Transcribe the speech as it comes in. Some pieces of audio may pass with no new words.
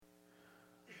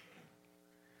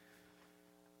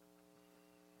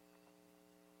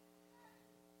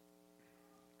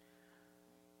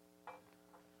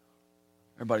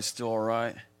Everybody's still all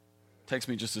right? Takes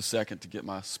me just a second to get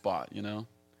my spot, you know?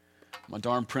 My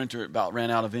darn printer about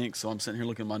ran out of ink, so I'm sitting here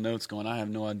looking at my notes going, I have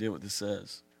no idea what this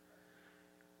says.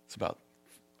 It's about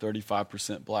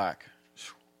 35% black.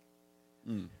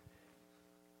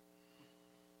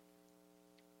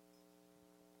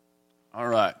 All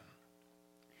right.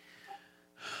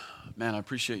 Man, I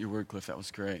appreciate your word, Cliff. That was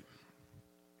great.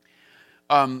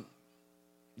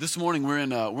 This morning we're in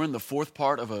the fourth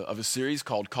part of a series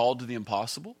called Called to the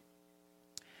Impossible.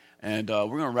 And we're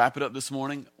going to wrap it up this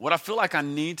morning. What I feel like I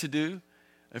need to do,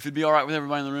 if it'd be all right with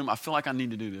everybody in the room, I feel like I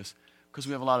need to do this because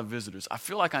we have a lot of visitors. I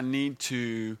feel like I need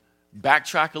to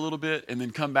backtrack a little bit and then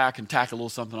come back and tack a little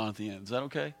something on at the end. Is that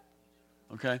okay?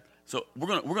 Okay. So we're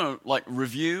gonna like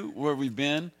review where we've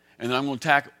been, and then I'm going to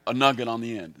tack a nugget on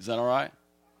the end. Is that all right?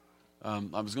 I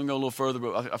was going to go a little further,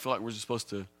 but I feel like we're just supposed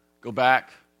to go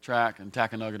back, track, and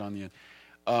tack a nugget on the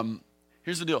end.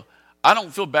 Here's the deal. I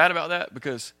don't feel bad about that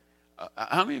because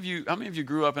how many of you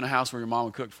grew up in a house where your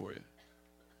mama cooked for you?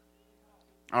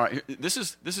 All right, this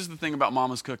is the thing about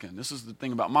mama's cooking. This is the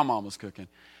thing about my mama's cooking.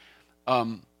 My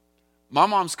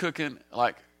mom's cooking,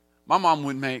 like, my mom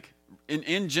would make,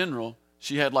 in general,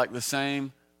 she had like the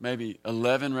same maybe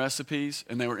 11 recipes,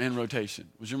 and they were in rotation.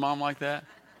 Was your mom like that?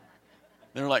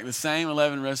 They were like the same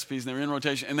 11 recipes, and they were in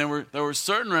rotation. And there were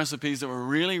certain recipes that were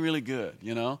really, really good,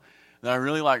 you know, that I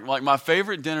really like. Like, my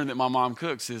favorite dinner that my mom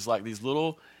cooks is like these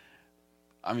little,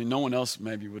 I mean, no one else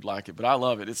maybe would like it, but I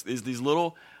love it. It's these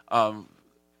little,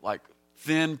 like,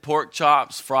 thin pork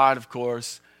chops, fried, of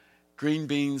course, green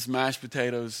beans, mashed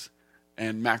potatoes,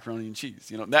 and macaroni and cheese.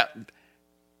 You know, that,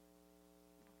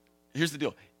 here's the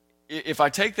deal. If I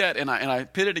take that and I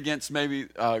pit it against maybe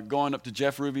going up to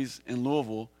Jeff Ruby's in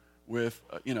Louisville with,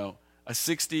 you know, a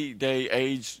 60-day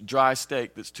aged dry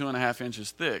steak that's 2.5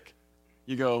 inches thick,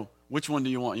 you go, which one do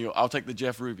you want? You go, I'll take the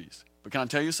Jeff Ruby's. But can I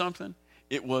tell you something?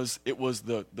 It was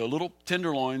the little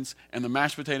tenderloins and the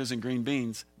mashed potatoes and green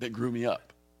beans that grew me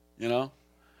up, you know?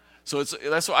 So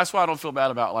that's why I don't feel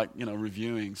bad about, like, you know,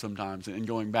 reviewing sometimes and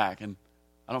going back. And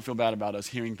I don't feel bad about us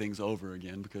hearing things over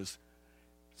again because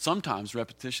sometimes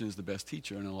repetition is the best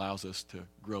teacher and it allows us to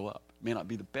grow up. It may not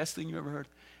be the best thing you ever heard,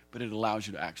 but it allows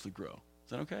you to actually grow. Is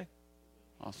that okay?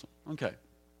 Awesome. Okay.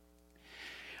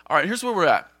 All right, here's where we're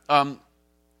at.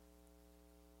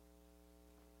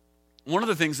 One of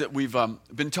the things that we've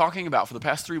been talking about for the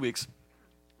past 3 weeks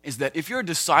is that if you're a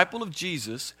disciple of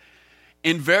Jesus,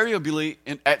 invariably,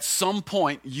 at some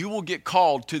point, you will get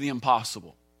called to the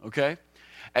impossible, okay?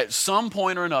 At some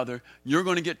point or another, you're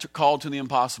going to get called to the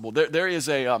impossible. There is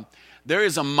a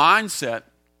mindset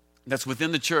that's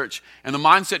within the church, and the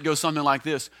mindset goes something like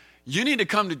this. You need to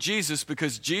come to Jesus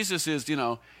because Jesus is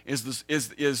the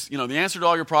answer to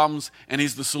all your problems, and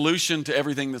he's the solution to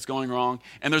everything that's going wrong.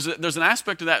 And there's an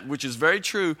aspect of that which is very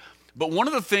true. But one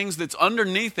of the things that's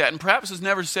underneath that, and perhaps is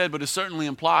never said but is certainly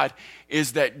implied,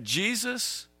 is that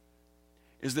Jesus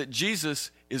is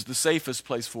the safest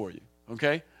place for you.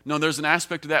 Okay? No, there's an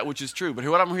aspect of that which is true. But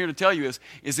what I'm here to tell you is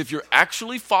if you're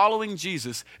actually following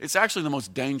Jesus, it's actually the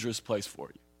most dangerous place for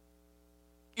you.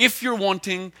 If you're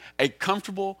wanting a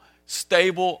comfortable,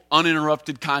 stable,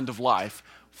 uninterrupted kind of life,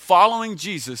 following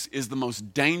Jesus is the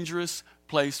most dangerous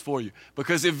place for you.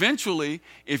 Because eventually,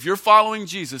 if you're following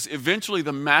Jesus, eventually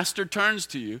the master turns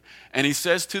to you and he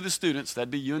says to the students,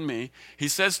 that'd be you and me, he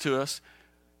says to us,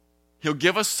 he'll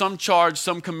give us some charge,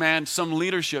 some command, some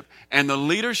leadership, and the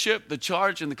leadership, the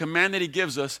charge, and the command that he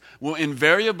gives us will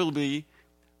invariably be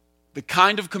the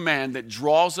kind of command that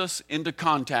draws us into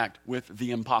contact with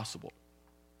the impossible.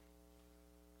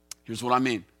 Here's what I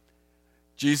mean.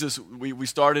 Jesus, we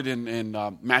started in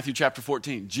Matthew chapter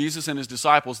 14. Jesus and his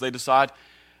disciples, they decide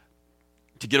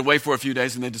to get away for a few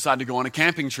days, and they decide to go on a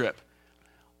camping trip.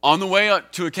 On the way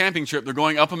up to a camping trip, they're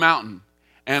going up a mountain.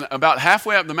 And about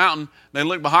halfway up the mountain, they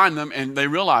look behind them, and they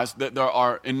realize that there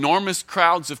are enormous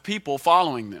crowds of people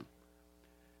following them.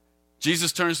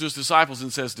 Jesus turns to his disciples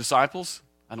and says, disciples,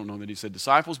 I don't know that he said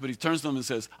disciples, but he turns to them and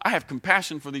says, I have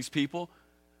compassion for these people.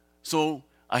 So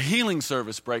a healing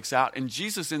service breaks out, and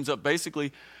Jesus ends up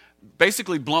basically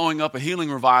blowing up a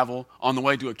healing revival on the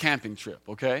way to a camping trip,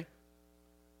 okay?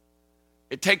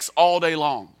 It takes all day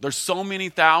long. There's so many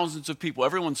thousands of people.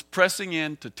 Everyone's pressing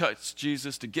in to touch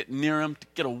Jesus, to get near him, to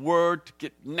get a word, to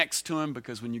get next to him,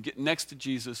 because when you get next to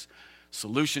Jesus,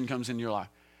 solution comes into your life.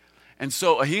 And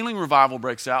so a healing revival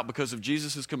breaks out because of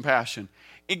Jesus' compassion.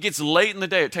 It gets late in the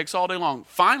day. It takes all day long.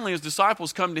 Finally, his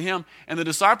disciples come to him, and the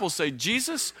disciples say,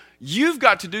 Jesus, you've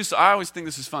got to do so. I always think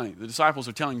this is funny. The disciples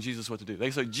are telling Jesus what to do.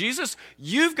 They say, Jesus,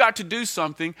 you've got to do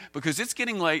something because it's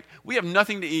getting late. We have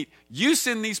nothing to eat. You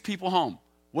send these people home.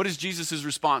 What is Jesus'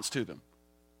 response to them?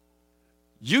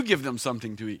 you give them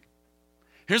something to eat.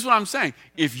 Here's what I'm saying.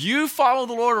 If you follow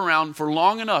the Lord around for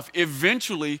long enough,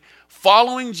 eventually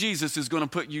following Jesus is going to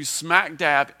put you smack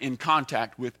dab in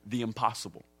contact with the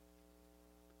impossible.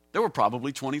 There were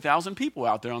probably 20,000 people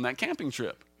out there on that camping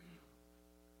trip.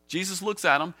 Jesus looks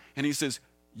at them and he says,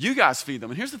 you guys feed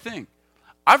them. And here's the thing.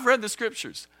 I've read the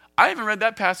scriptures. I even read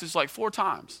that passage like 4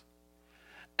 times.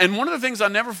 And one of the things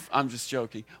I'm just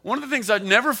joking. One of the things I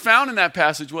never found in that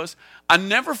passage was, I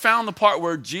never found the part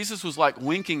where Jesus was like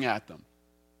winking at them.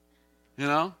 You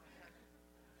know?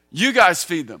 You guys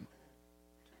feed them.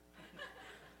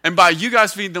 And by you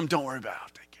guys feed them, don't worry about it. I'll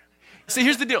take care. See,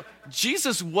 here's the deal.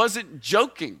 Jesus wasn't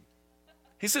joking.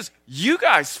 He says, you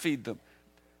guys feed them.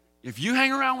 If you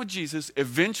hang around with Jesus,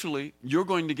 eventually you're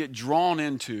going to get drawn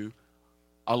into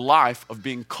a life of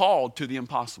being called to the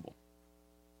impossible.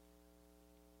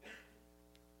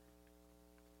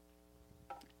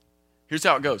 Here's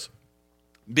how it goes.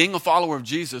 Being a follower of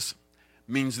Jesus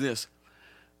means this.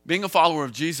 Being a follower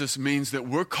of Jesus means that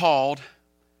we're called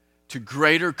to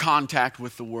greater contact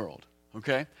with the world,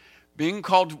 okay? Being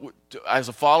called as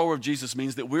a follower of Jesus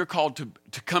means that we're called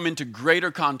to come into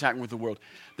greater contact with the world.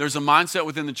 There's a mindset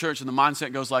within the church, and the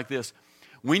mindset goes like this.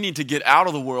 We need to get out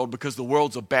of the world because the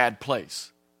world's a bad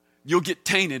place. You'll get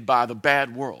tainted by the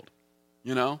bad world,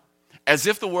 you know? As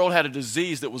if the world had a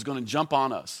disease that was going to jump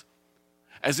on us.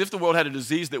 As if the world had a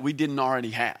disease that we didn't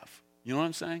already have. You know what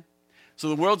I'm saying? So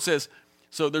the world says,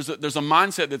 so there's a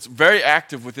mindset that's very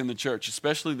active within the church,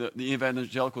 especially the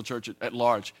evangelical church at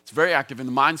large. It's very active, and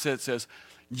the mindset says,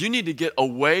 you need to get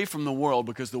away from the world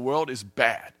because the world is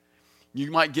bad.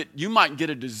 You might get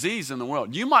a disease in the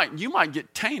world. You might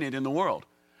get tainted in the world.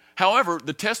 However,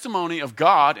 the testimony of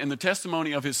God and the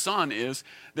testimony of his Son is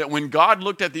that when God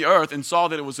looked at the earth and saw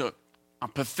that it was a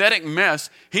pathetic mess,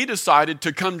 he decided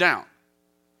to come down.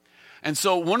 And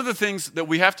so one of the things that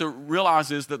we have to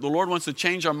realize is that the Lord wants to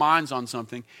change our minds on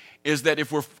something, is that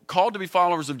if we're called to be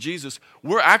followers of Jesus,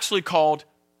 we're actually called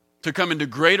to come into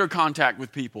greater contact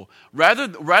with people. Rather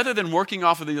than working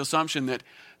off of the assumption that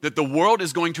the world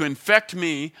is going to infect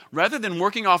me, rather than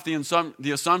working off the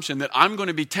assumption that I'm going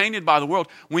to be tainted by the world,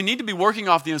 we need to be working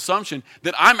off the assumption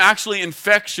that I'm actually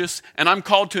infectious and I'm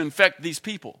called to infect these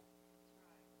people.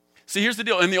 See, here's the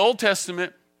deal. In the Old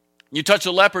Testament, you touch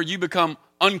a leper, you become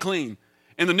unclean.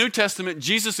 In the New Testament,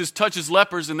 Jesus touches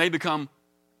lepers and they become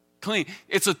clean.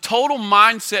 It's a total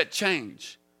mindset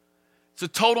change. It's a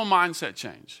total mindset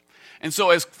change. And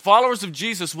so as followers of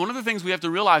Jesus, one of the things we have to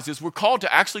realize is we're called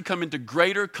to actually come into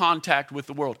greater contact with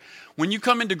the world. When you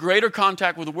come into greater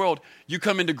contact with the world, you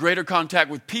come into greater contact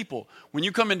with people. When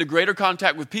you come into greater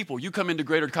contact with people, you come into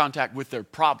greater contact with their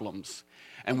problems.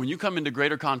 And when you come into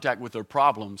greater contact with their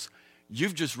problems,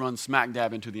 you've just run smack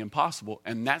dab into the impossible,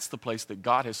 and that's the place that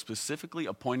God has specifically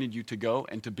appointed you to go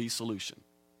and to be solution.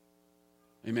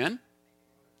 Amen?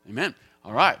 Amen.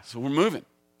 All right, so we're moving.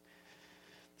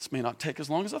 This may not take as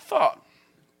long as I thought.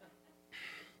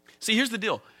 See, here's the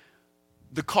deal.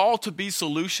 The call to be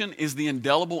solution is the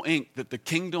indelible ink that the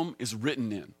kingdom is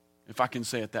written in, if I can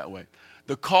say it that way.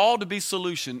 The call to be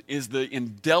solution is the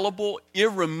indelible,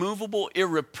 irremovable,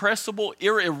 irrepressible,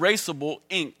 irreplaceable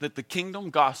ink that the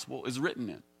kingdom gospel is written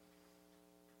in.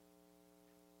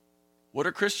 What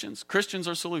are Christians? Christians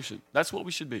are solution. That's what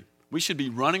we should be. We should be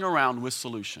running around with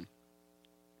solution.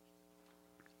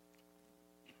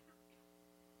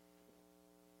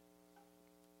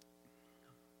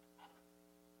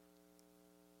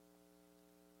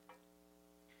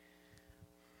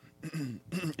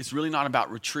 It's really not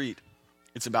about retreat.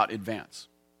 It's about advance.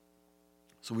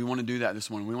 So we want to do that this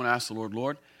morning. We want to ask the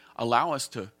Lord, allow us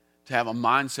to have a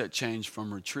mindset change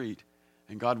from retreat.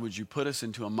 And God, would you put us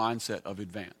into a mindset of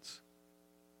advance?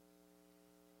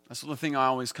 That's the thing I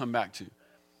always come back to.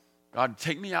 God,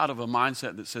 take me out of a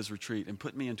mindset that says retreat and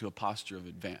put me into a posture of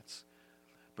advance.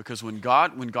 Because when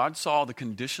God saw the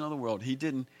condition of the world, he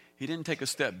didn't take a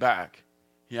step back.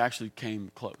 He actually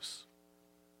came close.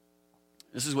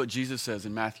 This is what Jesus says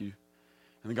in Matthew,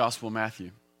 in the Gospel of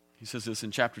Matthew. He says this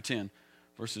in chapter 10,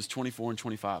 verses 24 and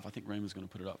 25. I think Raymond's going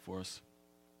to put it up for us.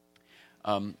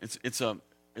 It's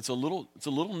a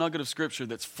little nugget of scripture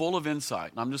that's full of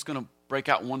insight. And I'm just going to break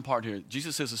out one part here.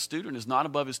 Jesus says, a student is not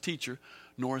above his teacher,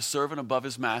 nor a servant above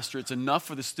his master. It's enough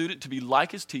for the student to be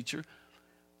like his teacher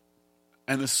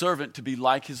and the servant to be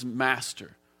like his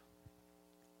master.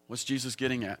 What's Jesus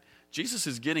getting at? Jesus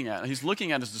is getting at, he's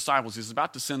looking at his disciples. He's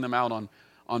about to send them out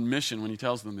on mission when he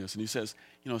tells them this. And he says,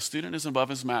 a student isn't above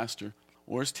his master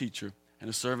or his teacher, and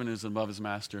a servant isn't above his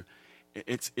master.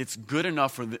 It's good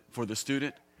enough for the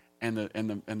student and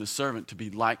the servant to be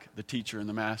like the teacher and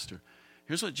the master.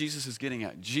 Here's what Jesus is getting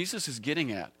at. Jesus is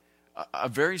getting at a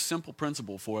very simple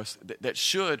principle for us that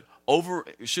should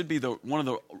be one of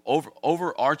the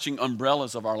overarching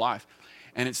umbrellas of our life.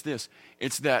 And it's this.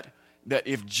 It's that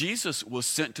if Jesus was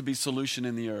sent to be solution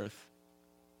in the earth,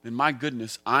 then my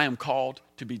goodness, I am called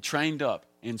to be trained up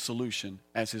in solution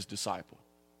as his disciple.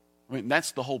 I mean,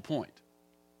 that's the whole point.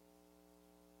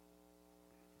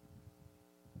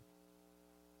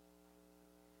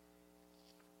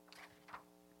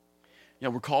 Yeah,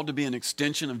 we're called to be an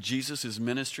extension of Jesus'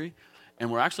 ministry,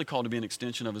 and we're actually called to be an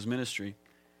extension of his ministry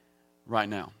right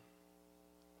now.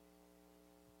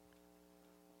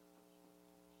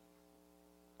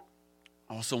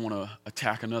 I also want to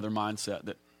attack another mindset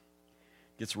that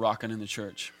gets rocking in the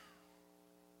church.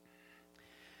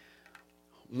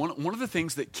 One of the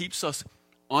things that keeps us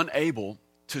unable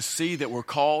to see that we're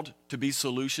called to be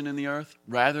solution in the earth,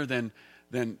 rather than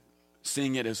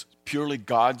seeing it as purely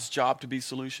God's job to be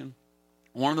solution,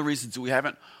 one of the reasons we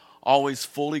haven't always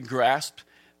fully grasped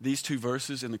these two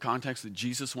verses in the context that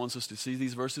Jesus wants us to see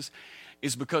these verses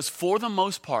is because, for the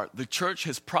most part, the church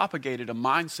has propagated a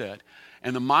mindset,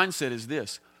 and the mindset is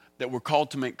this, that we're called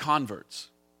to make converts.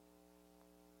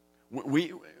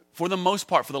 For the most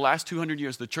part, for the last 200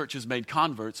 years, the church has made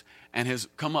converts and has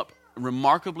come up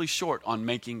remarkably short on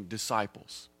making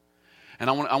disciples. And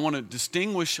I want to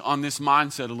distinguish on this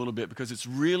mindset a little bit because it's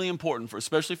really important,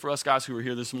 especially for us guys who are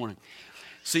here this morning.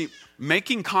 See,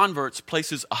 making converts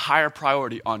places a higher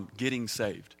priority on getting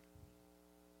saved.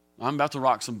 I'm about to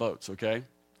rock some boats, okay?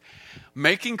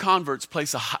 Making converts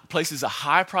places a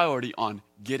high priority on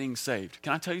getting saved.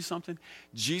 Can I tell you something?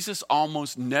 Jesus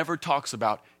almost never talks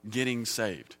about getting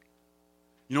saved.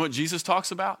 You know what Jesus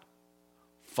talks about?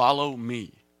 Follow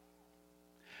me.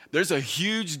 There's a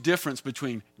huge difference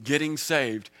between getting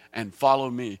saved and follow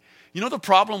me. You know the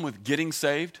problem with getting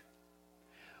saved?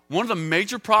 One of the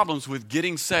major problems with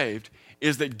getting saved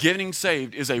is that getting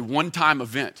saved is a one-time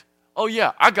event. Oh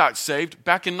yeah, I got saved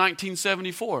back in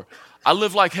 1974. I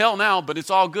live like hell now, but it's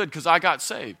all good because I got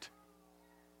saved.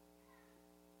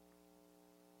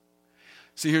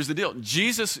 See, here's the deal.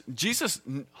 Jesus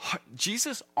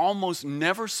almost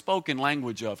never spoke in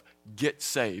language of get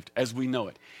saved as we know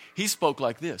it. He spoke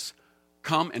like this: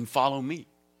 come and follow me.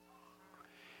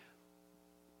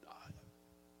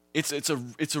 It's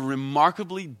a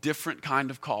remarkably different kind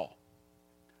of call.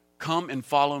 Come and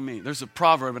follow me. There's a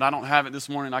proverb, and I don't have it this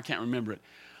morning. I can't remember it.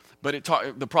 But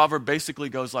the proverb basically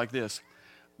goes like this: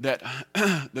 that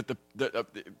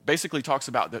basically talks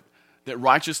about that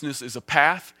righteousness is a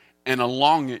path, and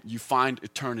along it you find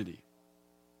eternity.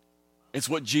 It's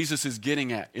what Jesus is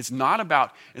getting at. It's not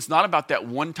about that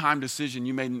one-time decision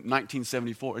you made in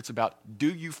 1974. It's about, do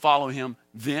you follow him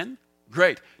then?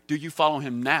 Great. Do you follow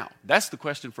him now? That's the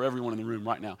question for everyone in the room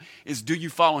right now, is do you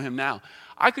follow him now?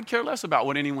 I could care less about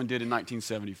what anyone did in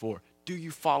 1974. Do you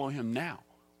follow him now?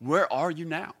 Where are you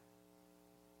now?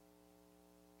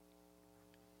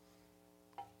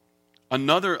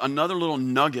 Another little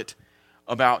nugget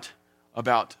about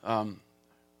an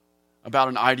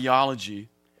ideology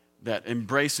that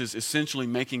embraces essentially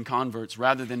making converts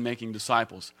rather than making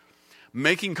disciples.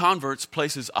 Making converts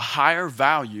places a higher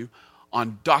value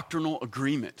on doctrinal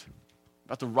agreement.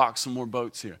 About to rock some more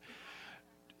boats here.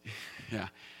 Yeah.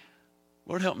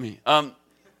 Lord help me.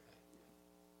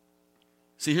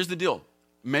 See, here's the deal.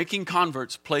 Making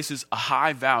converts places a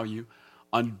high value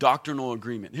on doctrinal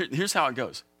agreement. Here's how it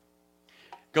goes.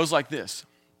 It goes like this.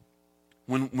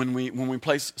 When we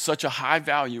place such a high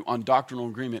value on doctrinal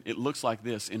agreement, it looks like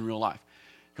this in real life.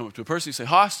 Come up to a person and say,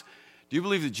 Haas, do you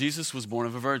believe that Jesus was born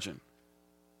of a virgin?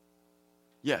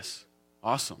 Yes.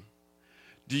 Awesome.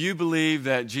 Do you believe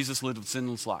that Jesus lived a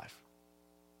sinless life?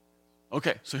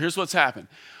 Okay, so here's what's happened.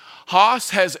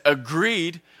 Haas has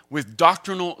agreed with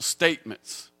doctrinal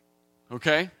statements.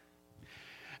 Okay?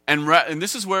 And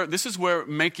this is where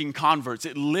making converts,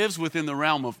 it lives within the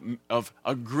realm of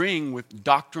agreeing with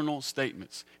doctrinal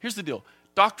statements. Here's the deal.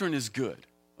 Doctrine is good,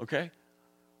 okay?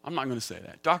 I'm not going to say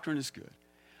that. Doctrine is good.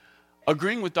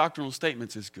 Agreeing with doctrinal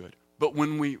statements is good. But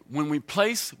when we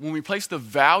place the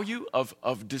value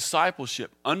of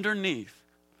discipleship underneath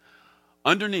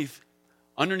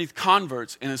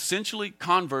converts, and essentially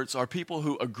converts are people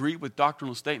who agree with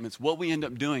doctrinal statements, what we end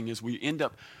up doing is we end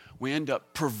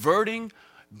up perverting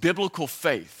biblical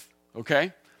faith,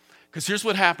 okay? Because here's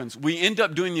what happens. We end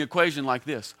up doing the equation like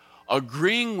this.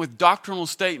 Agreeing with doctrinal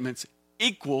statements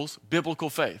equals biblical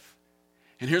faith.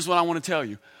 And here's what I want to tell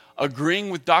you.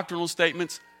 Agreeing with doctrinal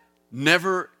statements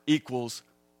never equals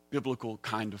biblical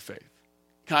kind of faith.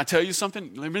 Can I tell you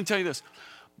something? Let me tell you this.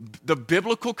 The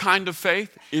biblical kind of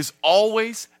faith is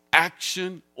always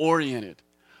action-oriented.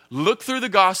 Look through the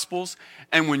Gospels,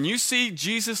 and when you see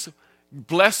Jesus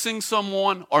blessing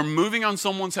someone or moving on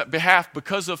someone's behalf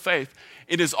because of faith,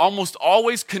 it is almost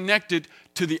always connected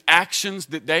to the actions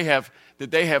that they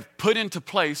have put into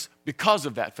place because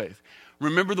of that faith.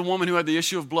 Remember the woman who had the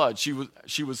issue of blood.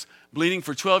 She was bleeding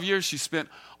for 12 years. She spent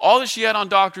all that she had on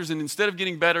doctors, and instead of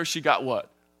getting better, she got what?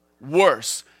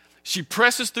 Worse. She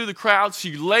presses through the crowd.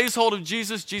 She lays hold of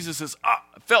Jesus. Jesus says, I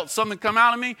felt something come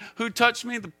out of me. Who touched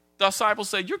me? The disciples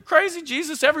say, you're crazy,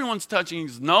 Jesus. Everyone's touching you. He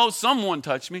says, no, someone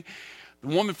touched me. The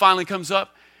woman finally comes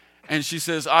up, and she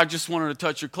says, I just wanted to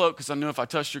touch your cloak because I knew if I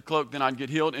touched your cloak, then I'd get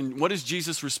healed. And what does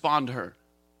Jesus respond to her?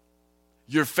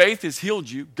 Your faith has healed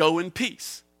you. Go in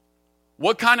peace.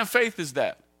 What kind of faith is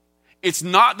that? It's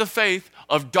not the faith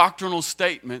of doctrinal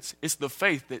statements. It's the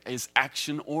faith that is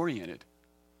action-oriented.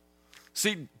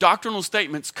 See, doctrinal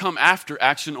statements come after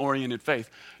action-oriented faith.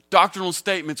 Doctrinal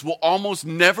statements will almost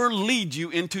never lead you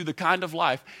into the kind of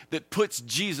life that puts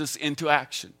Jesus into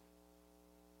action.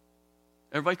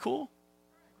 Everybody cool?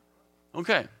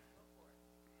 Okay.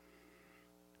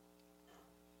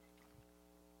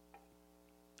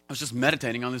 I was just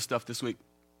meditating on this stuff this week.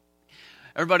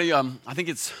 Everybody, I think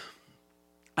it's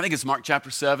Mark chapter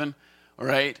 7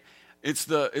 or 8. It's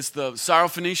the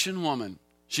Syrophoenician woman.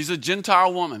 She's a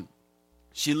Gentile woman.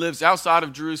 She lives outside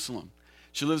of Jerusalem.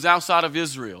 She lives outside of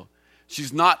Israel.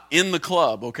 She's not in the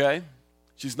club, okay?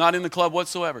 She's not in the club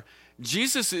whatsoever.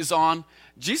 Jesus is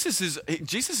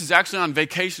actually on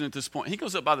vacation at this point. He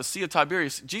goes up by the Sea of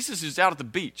Tiberias. Jesus is out at the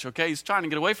beach, okay? He's trying to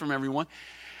get away from everyone.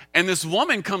 And this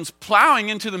woman comes plowing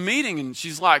into the meeting, and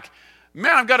she's like,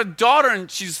 man, I've got a daughter, and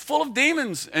she's full of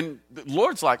demons. And the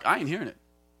Lord's like, I ain't hearing it.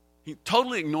 He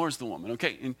totally ignores the woman,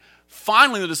 okay? And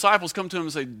finally, the disciples come to him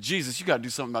and say, Jesus, you got to do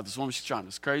something about this woman. She's driving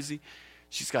us crazy.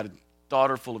 She's got a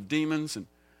daughter full of demons.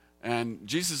 And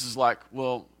Jesus is like,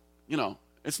 well,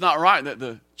 it's not right that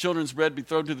the children's bread be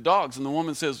thrown to the dogs. And the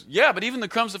woman says, yeah, but even the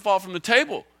crumbs that fall from the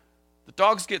table, the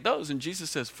dogs get those. And Jesus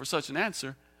says, for such an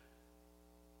answer,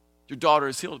 your daughter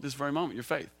is healed at this very moment. Your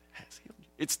faith has healed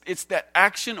you. It's that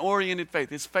action-oriented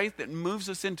faith. It's faith that moves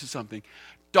us into something.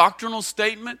 Doctrinal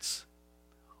statements,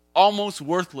 almost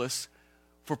worthless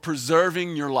for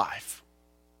preserving your life.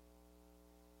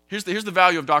 Here's the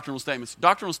value of doctrinal statements.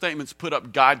 Doctrinal statements put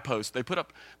up guideposts. They put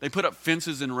up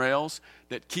fences and rails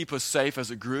that keep us safe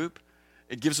as a group.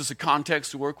 It gives us a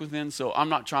context to work within. So I'm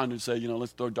not trying to say,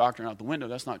 let's throw doctrine out the window.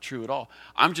 That's not true at all.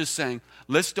 I'm just saying,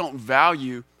 let's don't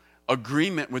value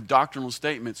agreement with doctrinal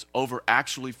statements over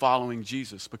actually following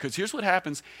Jesus. Because here's what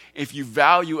happens if you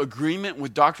value agreement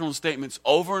with doctrinal statements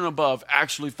over and above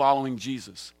actually following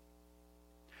Jesus.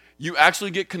 You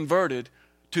actually get converted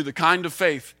to the kind of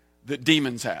faith that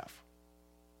demons have.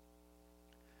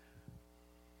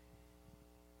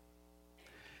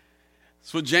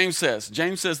 That's what James says.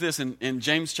 James says this in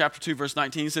James chapter 2, verse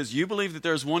 19. He says, you believe that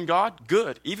there is one God?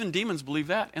 Good. Even demons believe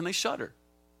that, and they shudder.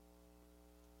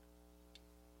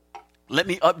 Let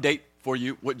me update for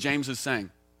you what James is saying.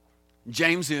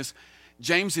 James is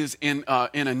in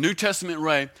a New Testament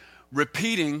way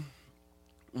repeating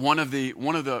one of the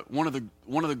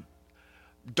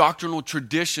doctrinal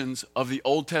traditions of the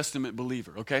Old Testament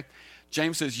believer, okay?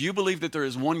 James says, you believe that there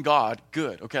is one God.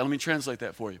 Good. Okay, let me translate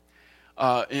that for you.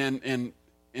 In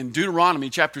Deuteronomy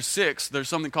chapter 6, there's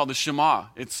something called the Shema.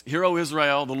 It's, Hear, O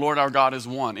Israel, the Lord our God is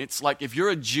one. It's like if you're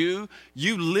a Jew,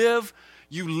 you live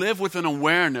with an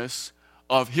awareness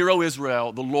of, Hear, O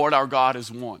Israel, the Lord our God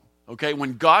is one. Okay?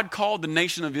 When God called the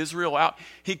nation of Israel out,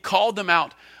 he called them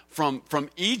out from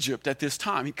Egypt at this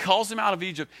time. He calls them out of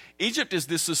Egypt. Egypt is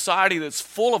this society that's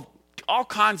full of all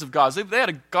kinds of gods. They had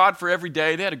a God for every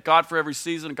day. They had a God for every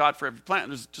season, a God for every plant.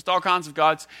 There's just all kinds of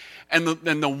gods. And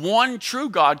the one true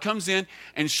God comes in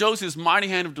and shows his mighty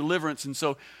hand of deliverance. And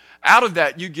so out of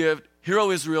that you give, Hear,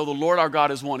 O Israel, the Lord our God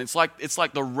is one. It's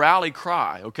like the rally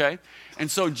cry, okay?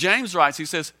 And so James writes, he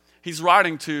says, he's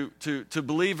writing to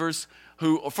believers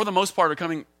who, for the most part, are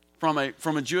coming from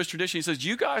a Jewish tradition. He says,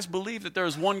 you guys believe that there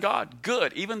is one God.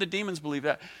 Good. Even the demons believe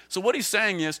that. So what he's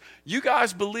saying is, you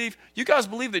guys believe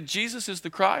that Jesus is the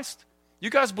Christ?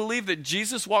 You guys believe that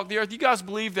Jesus walked the earth? You guys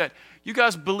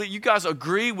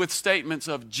agree with statements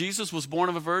of Jesus was born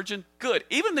of a virgin? Good.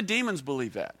 Even the demons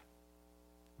believe that.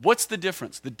 What's the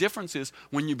difference? The difference is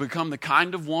when you become the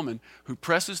kind of woman who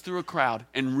presses through a crowd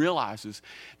and realizes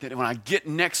that when I get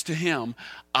next to him,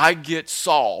 I get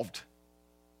solved.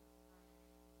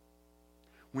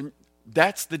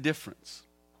 That's the difference.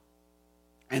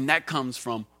 And that comes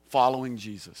from following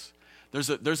Jesus.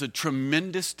 There's a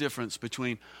tremendous difference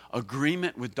between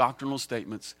agreement with doctrinal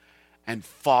statements and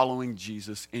following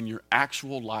Jesus in your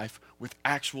actual life with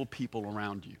actual people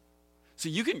around you. So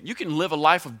you can live a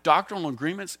life of doctrinal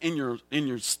agreements in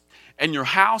your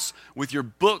house with your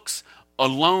books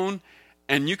alone,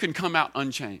 and you can come out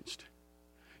unchanged.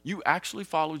 You actually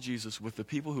follow Jesus with the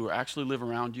people who actually live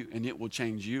around you, and it will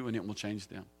change you and it will change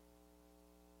them.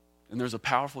 And there's a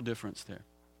powerful difference there.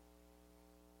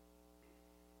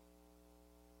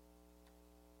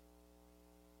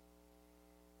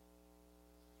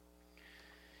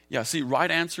 Yeah, see, right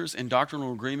answers and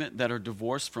doctrinal agreement that are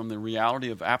divorced from the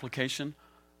reality of application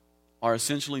are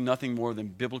essentially nothing more than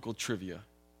biblical trivia,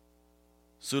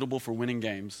 suitable for winning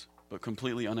games, but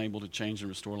completely unable to change and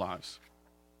restore lives.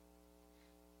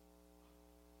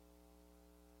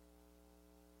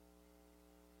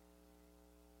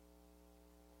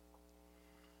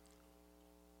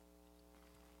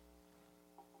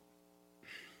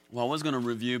 Well, I was going to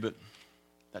review, but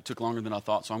that took longer than I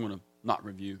thought, so I'm going to not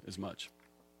review as much.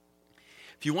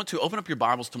 If you want to, open up your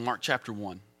Bibles to Mark chapter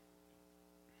 1.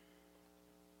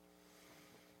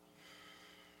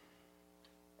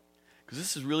 Because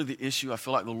this is really the issue I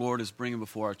feel like the Lord is bringing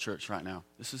before our church right now.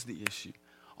 This is the issue.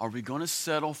 Are we going to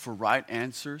settle for right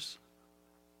answers?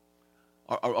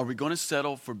 Are we going to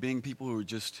settle for being people who are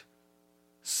just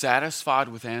satisfied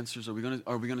with answers? Are we going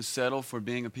to settle for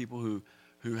being a people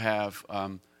who have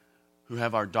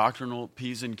our doctrinal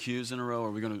P's and Q's in a row? Or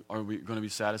are we going to be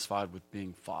satisfied with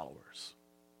being followers?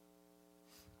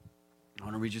 I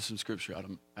want to read you some scripture out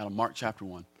of Mark chapter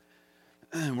 1.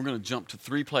 And we're going to jump to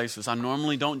 3 places. I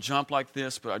normally don't jump like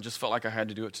this, but I just felt like I had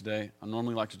to do it today. I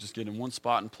normally like to just get in one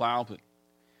spot and plow, but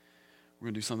we're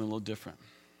going to do something a little different.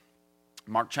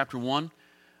 Mark chapter 1,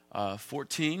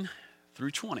 14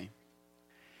 through 20.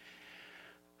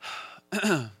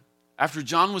 After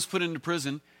John was put into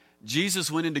prison, Jesus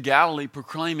went into Galilee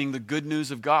proclaiming the good news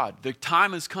of God. The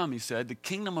time has come, he said. The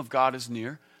kingdom of God is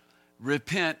near.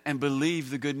 Repent and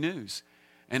believe the good news.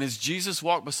 And as Jesus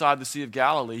walked beside the Sea of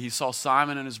Galilee, he saw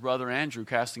Simon and his brother Andrew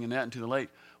casting a net into the lake,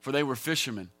 for they were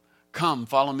fishermen. Come,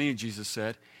 follow me, Jesus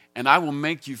said, and I will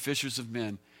make you fishers of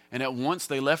men. And at once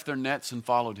they left their nets and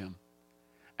followed him.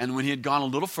 And when he had gone a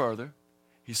little further,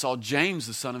 he saw James,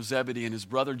 the son of Zebedee, and his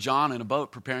brother John in a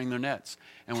boat preparing their nets.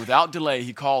 And without delay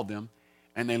he called them,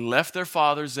 and they left their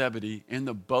father Zebedee in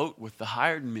the boat with the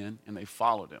hired men, and they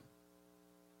followed him.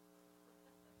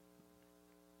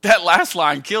 That last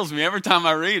line kills me every time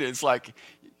I read it. It's like,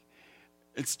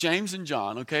 it's James and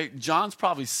John, okay? John's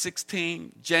probably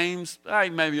 16. James,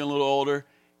 maybe a little older.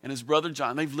 And his brother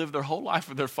John, they've lived their whole life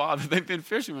with their father. They've been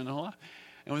fishermen their whole life.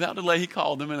 And without delay, he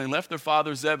called them, and they left their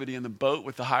father Zebedee in the boat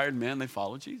with the hired men. They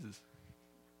followed Jesus.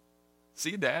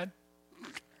 See, Dad?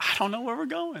 I don't know where we're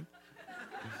going.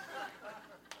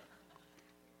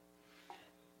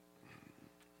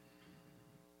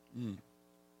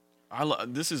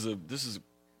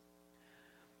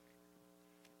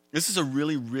 This is a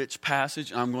really rich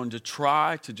passage, and I'm going to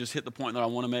try to just hit the point that I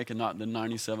want to make and not the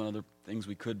 97 other things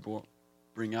we could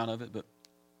bring out of it. But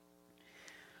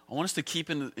I want us to keep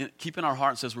in our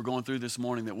hearts as we're going through this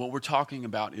morning that what we're talking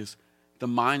about is the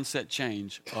mindset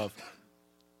change of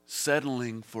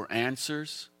settling for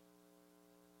answers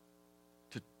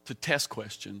to test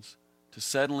questions, to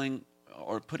settling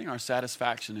or putting our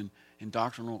satisfaction in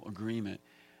doctrinal agreement.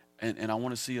 And I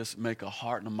want to see us make a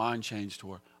heart and a mind change to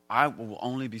where I will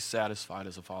only be satisfied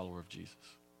as a follower of Jesus.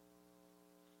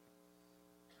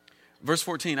 Verse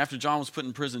 14, after John was put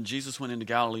in prison, Jesus went into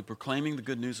Galilee proclaiming the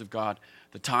good news of God.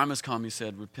 The time has come, he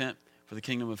said, repent, for the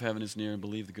kingdom of heaven is near, and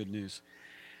believe the good news.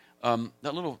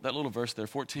 That little verse there,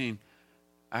 14,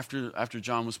 after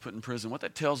John was put in prison, what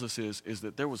that tells us is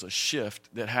that there was a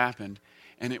shift that happened,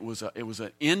 and it was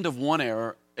an end of one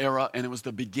era, and it was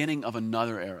the beginning of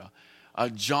another era.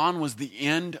 John was the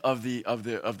end of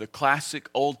the classic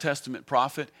Old Testament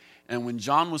prophet, and when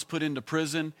John was put into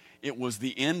prison, it was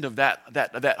the end of that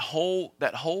whole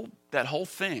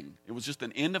thing. It was just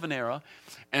an end of an era,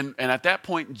 and at that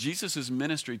point, Jesus'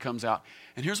 ministry comes out.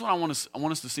 And here's what I want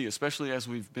us to see, especially as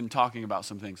we've been talking about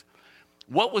some things.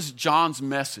 What was John's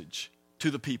message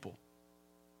to the people?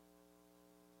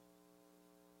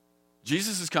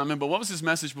 Jesus is coming, but what was his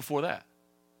message before that?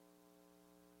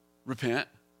 Repent.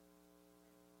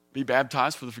 Be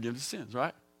baptized for the forgiveness of sins,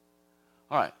 right?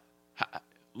 All right.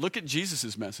 Look at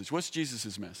Jesus' message. What's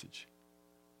Jesus' message?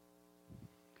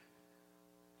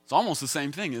 It's almost the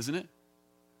same thing, isn't it?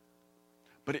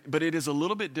 But it is a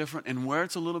little bit different, and where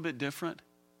it's a little bit different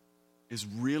is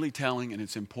really telling, and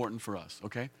it's important for us,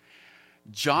 okay?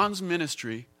 John's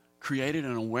ministry created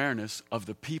an awareness of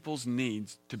the people's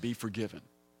needs to be forgiven,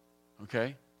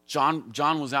 okay? John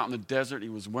was out in the desert. He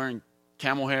was wearing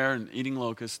camel hair and eating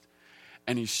locusts.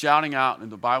 And he's shouting out,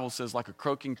 and the Bible says like a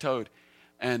croaking toad.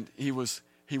 And he was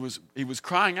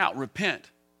crying out, repent.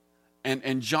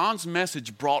 And John's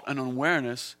message brought an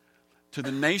awareness to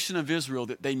the nation of Israel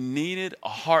that they needed a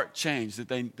heart change, that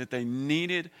they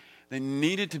needed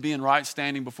to be in right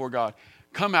standing before God.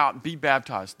 Come out, be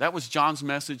baptized. That was John's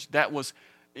message. That was,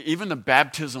 even the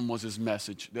baptism was his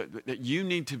message, that you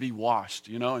need to be washed,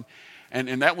 you know.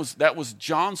 And that was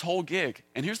John's whole gig.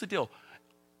 And here's the deal.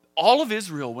 All of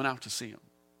Israel went out to see him.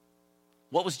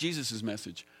 What was Jesus'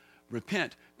 message?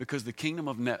 Repent, because the kingdom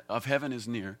of heaven is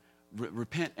near.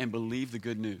 Repent and believe the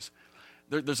good news.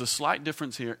 There's a slight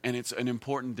difference here, and it's an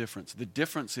important difference. The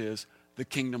difference is the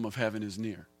kingdom of heaven is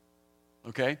near.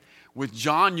 Okay? With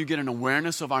John, you get an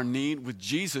awareness of our need. With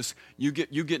Jesus, you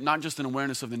get not just an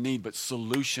awareness of the need, but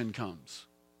solution comes.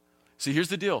 See, here's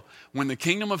the deal. When the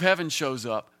kingdom of heaven shows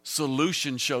up,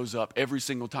 solution shows up every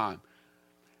single time.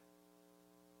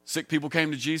 Sick people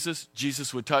came to Jesus,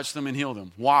 Jesus would touch them and heal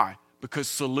them. Why? Because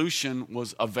solution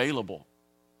was available.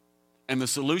 And the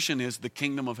solution is the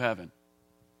kingdom of heaven.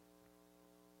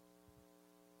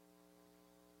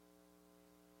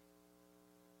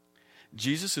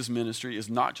 Jesus' ministry is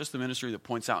not just the ministry that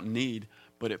points out need,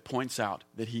 but it points out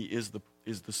that he is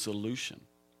the solution.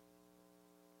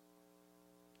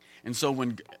 And so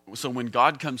when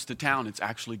God comes to town, it's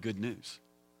actually good news.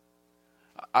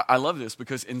 I love this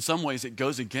because in some ways it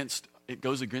goes against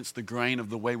the grain of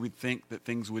the way we think that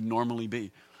things would normally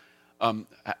be.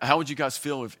 How would you guys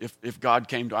feel if God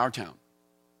came to our town?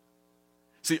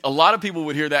 See, a lot of people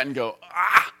would hear that and go,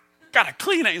 gotta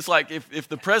clean it. It's like if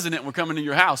the president were coming to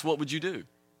your house, what would you do?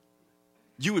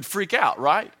 You would freak out,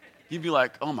 right? You'd be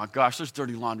like, oh my gosh, there's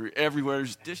dirty laundry everywhere.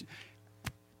 There's dishes.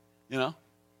 You know?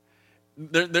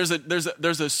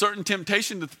 There's a certain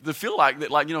temptation to feel like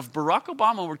that, like, you know, if Barack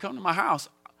Obama were to come to my house,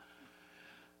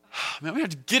 man, we have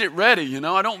to get it ready, you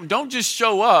know. Don't just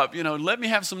show up, you know, let me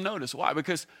have some notice. Why?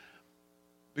 Because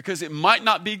it might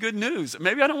not be good news.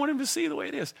 Maybe I don't want him to see the way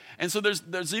it is. And so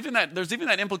there's even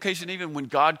that implication even when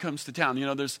God comes to town. You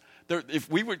know, if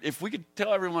we could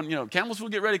tell everyone, you know, Campbellsville will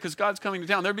get ready because God's coming to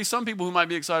town, there'd be some people who might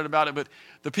be excited about it, but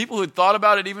the people who had thought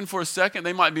about it even for a second,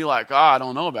 they might be like, I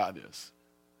don't know about this.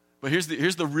 But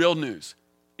here's the real news.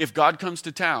 If God comes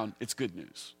to town, it's good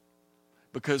news.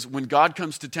 Because when God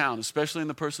comes to town, especially in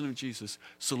the person of Jesus,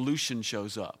 solution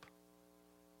shows up.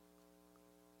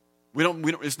 We don't,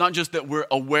 it's not just that we're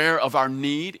aware of our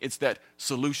need, it's that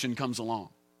solution comes along.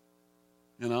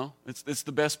 You know? It's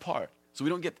the best part. So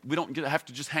we don't have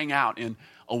to just hang out in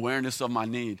awareness of my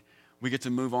need. We get to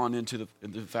move on into the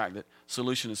fact that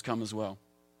solution has come as well.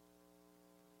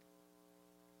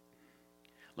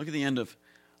 Look at the end of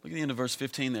verse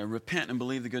 15 there. Repent and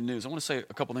believe the good news. I want to say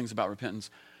a couple things about repentance.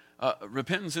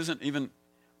 Repentance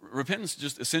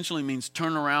just essentially means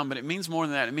turn around, but it means more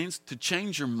than that. It means to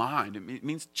change your mind. It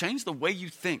means change the way you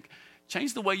think.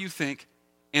 Change the way you think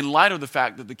in light of the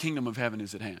fact that the kingdom of heaven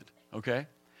is at hand. Okay?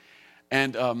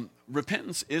 And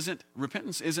repentance isn't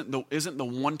the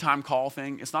one-time call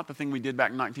thing. It's not the thing we did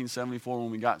back in 1974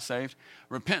 when we got saved.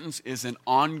 Repentance is an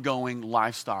ongoing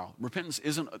lifestyle. Repentance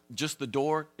isn't just the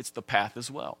door, it's the path as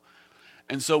well.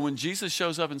 And so when Jesus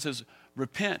shows up and says,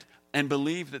 repent and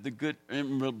believe the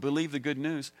good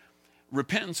news,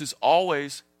 repentance is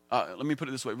always, let me put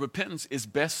it this way, repentance is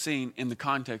best seen in the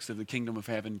context of the kingdom of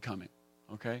heaven coming.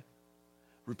 Okay?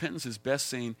 Repentance is best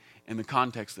seen in the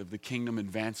context of the kingdom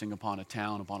advancing upon a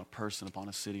town, upon a person, upon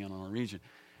a city, and on a region.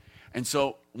 And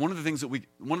so one of the things that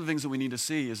we need to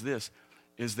see is this,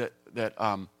 is that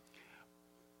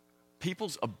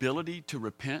people's ability to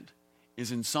repent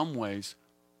is in some ways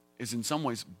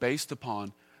based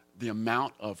upon the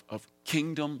amount of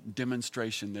kingdom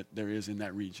demonstration that there is in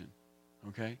that region.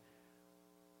 Okay?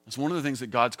 That's one of the things that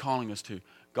God's calling us to.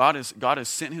 God has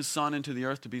sent his son into the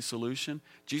earth to be solution.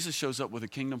 Jesus shows up with a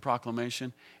kingdom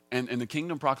proclamation, and the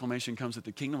kingdom proclamation comes that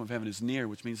the kingdom of heaven is near,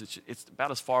 which means it's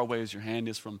about as far away as your hand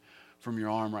is from your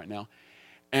arm right now.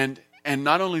 And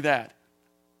not only that,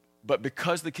 but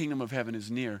because the kingdom of heaven is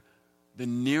near, the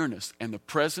nearness and the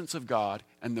presence of God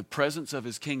and the presence of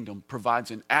his kingdom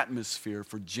provides an atmosphere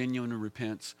for genuine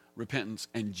repentance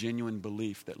and genuine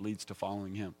belief that leads to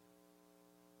following him.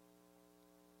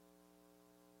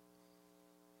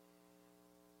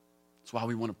 That's why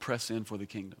we want to press in for the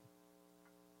kingdom.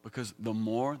 Because the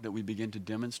more that we begin to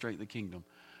demonstrate the kingdom,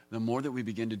 the more that we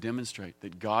begin to demonstrate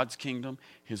that God's kingdom,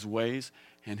 his ways,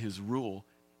 and his rule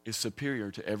is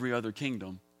superior to every other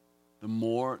kingdom, the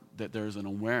more that there's an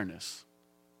awareness,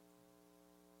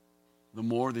 the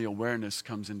more the awareness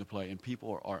comes into play, and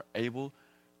people are able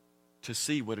to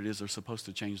see what it is they're supposed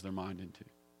to change their mind into.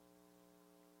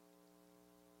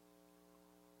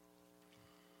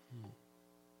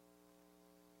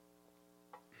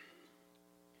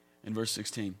 In verse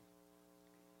 16,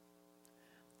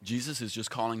 Jesus is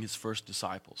just calling his first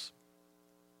disciples.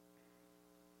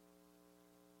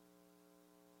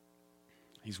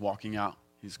 he's walking out.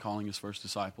 He's calling his first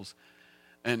disciples.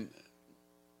 And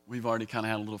we've already kind of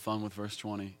had a little fun with verse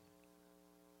 20.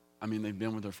 I mean, they've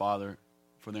been with their father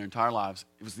for their entire lives.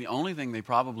 It was the only thing they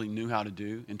probably knew how to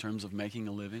do in terms of making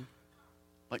a living.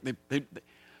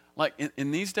 Like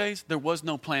in these days, there was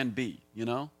no plan B, you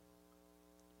know?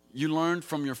 You learned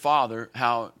from your father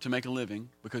how to make a living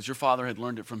because your father had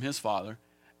learned it from his father,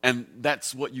 and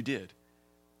that's what you did.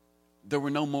 There were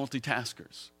no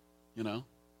multitaskers, you know?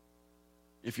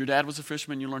 If your dad was a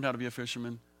fisherman, you learned how to be a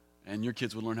fisherman, and your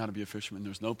kids would learn how to be a fisherman.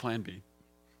 There's no plan B.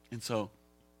 And so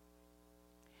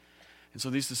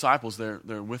these disciples, they're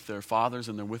with their fathers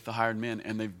and they're with the hired men,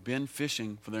 and they've been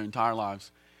fishing for their entire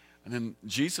lives. And then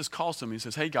Jesus calls them and he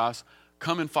says, hey guys,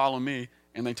 come and follow me,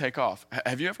 and they take off.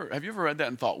 Have you ever read that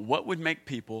and thought, what would make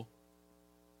people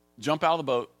jump out of the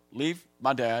boat, leave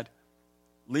my dad,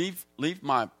 leave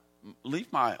my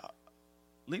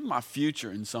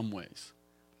future in some ways,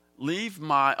 leave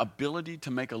my ability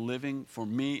to make a living for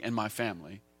me and my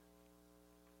family,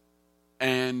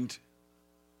 and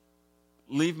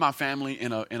leave my family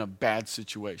in a bad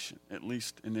situation, at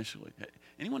least initially?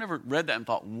 Anyone ever read that and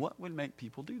thought, what would make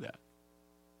people do that?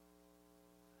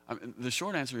 I mean, the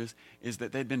short answer is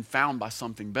that they'd been found by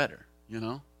something better, you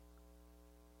know?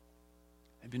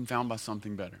 They'd been found by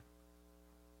something better.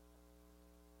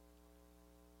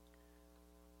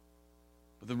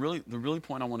 But the really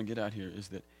point I want to get at here is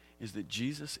that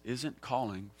Jesus isn't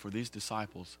calling for these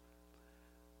disciples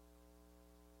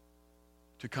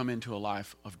to come into a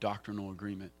life of doctrinal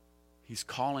agreement. He's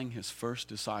calling his first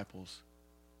disciples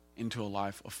into a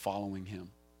life of following him.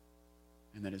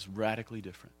 And that is radically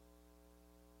different.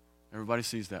 Everybody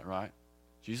sees that, right?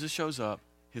 Jesus shows up.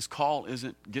 His call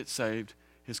isn't get saved.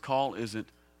 His call isn't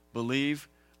believe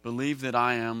that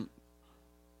I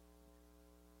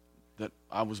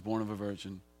was born of a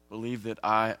virgin. Believe that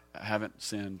I haven't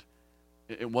sinned.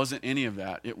 It wasn't any of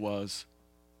that. It was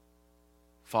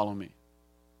follow me.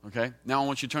 Okay? Now I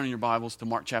want you to turn in your Bibles to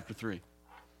Mark chapter 3.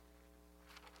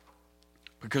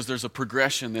 Because there's a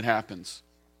progression that happens.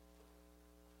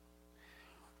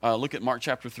 Look at Mark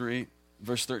chapter 3,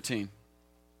 verse 13.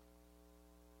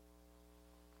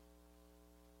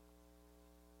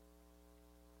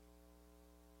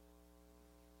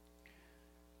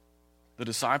 The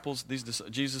disciples,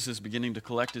 Jesus is beginning to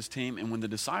collect his team, and when the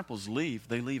disciples leave,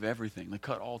 they leave everything. They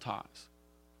cut all ties.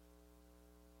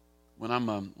 When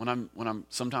I'm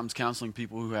sometimes counseling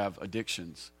people who have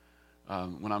addictions,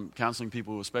 when I'm counseling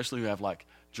people, especially who have like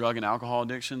drug and alcohol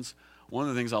addictions, one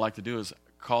of the things I like to do is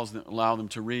allow them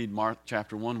to read Mark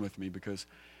chapter 1 with me, because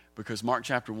Mark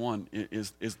chapter 1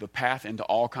 is the path into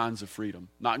all kinds of freedom.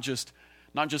 Not just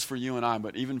for you and I,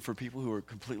 but even for people who are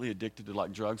completely addicted to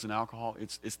like drugs and alcohol.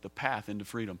 It's the path into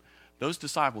freedom. Those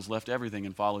disciples left everything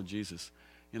and followed Jesus.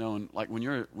 You know, and like when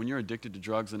you're addicted to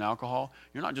drugs and alcohol,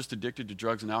 you're not just addicted to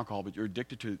drugs and alcohol, but you're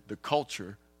addicted to the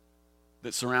culture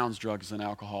that surrounds drugs and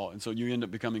alcohol. And so you end up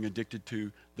becoming addicted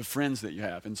to the friends that you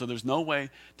have. And so there's no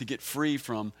way to get free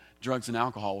from drugs and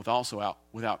alcohol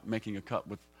without making a cut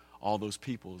with all those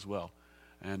people as well.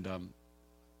 And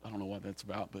I don't know what that's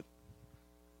about, but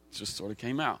it just sort of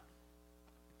came out.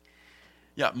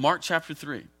 Yeah, Mark chapter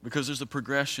 3, because there's a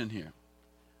progression here.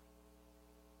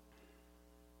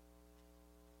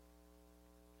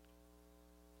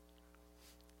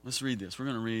 Let's read this. We're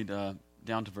going to read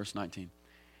down to verse 19.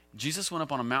 Jesus went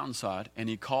up on a mountainside, and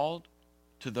he called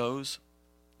to him those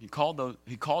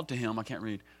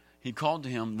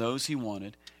he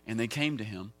wanted, and they came to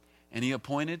him, and he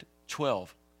appointed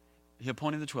 12. He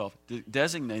appointed the 12,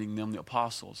 designating them the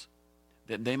apostles,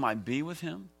 that they might be with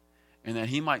him, and that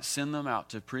he might send them out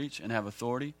to preach and have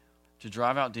authority to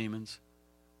drive out demons.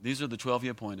 These are the 12 he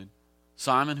appointed: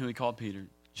 Simon, who he called Peter,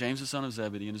 James the son of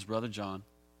Zebedee, and his brother John.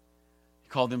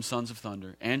 Called them sons of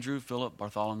thunder: Andrew, Philip,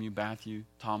 Bartholomew, Matthew,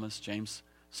 Thomas, James,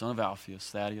 son of Alphaeus,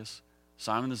 Thaddeus,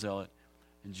 Simon the Zealot,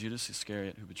 and Judas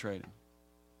Iscariot, who betrayed him.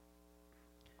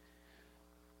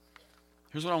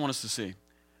 Here's what I want us to see.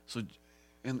 So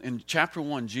in chapter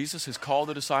 1, Jesus has called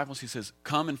the disciples. He says,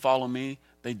 come and follow me.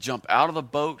 They jump out of the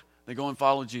boat. They go and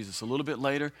follow Jesus. A little bit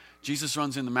later, Jesus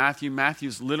runs into Matthew.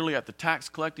 Matthew's literally at the tax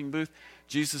collecting booth.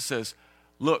 Jesus says,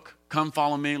 look, come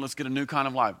follow me. Let's get a new kind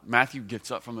of life. Matthew gets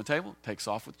up from the table, takes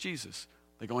off with Jesus.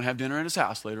 They go and have dinner in his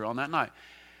house later on that night.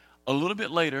 A little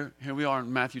bit later, here we are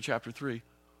in Matthew chapter 3.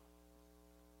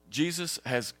 Jesus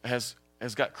has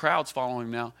got crowds following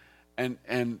him now,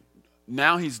 and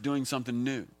now he's doing something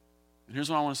new. And here's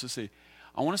what I want us to see.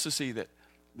 I want us to see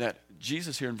that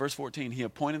Jesus here in verse 14, he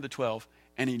appointed the 12,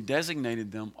 and he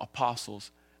designated them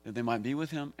apostles, that they might be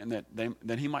with him, and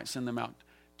that he might send them out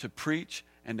to preach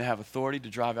and to have authority to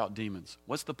drive out demons.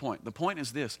 What's the point? The point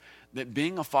is this, that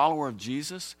being a follower of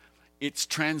Jesus, it's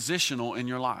transitional in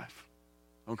your life.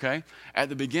 Okay? At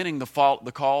the beginning, the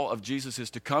call of Jesus is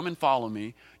to come and follow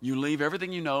me. You leave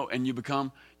everything you know, and you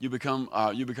become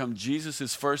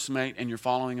Jesus' first mate, and you're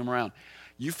following him around.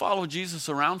 You follow Jesus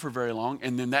around for very long,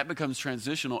 and then that becomes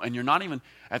transitional, and you're not even,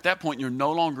 at that point, you're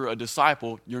no longer a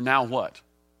disciple. You're now what?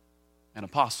 An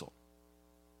apostle.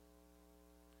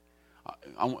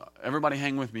 Everybody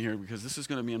hang with me here, because this is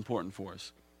going to be important for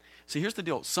us. See, here's the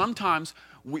deal. Sometimes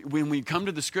when we come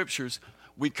to the Scriptures,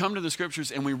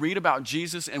 and we read about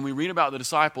Jesus and we read about the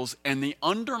disciples, and the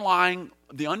underlying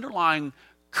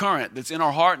current that's in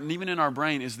our heart and even in our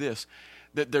brain is this,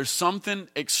 that there's something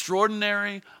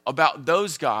extraordinary about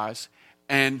those guys,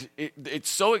 and it's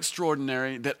so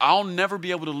extraordinary that I'll never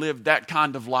be able to live that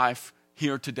kind of life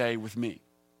here today with me.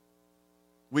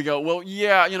 We go, well,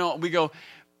 yeah,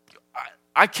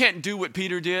 I can't do what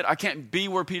Peter did. I can't be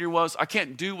where Peter was. I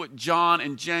can't do what John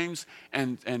and James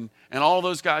and all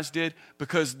those guys did,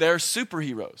 because they're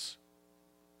superheroes.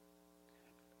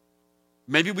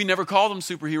 Maybe we never call them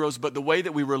superheroes, but the way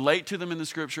that we relate to them in the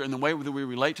Scripture and the way that we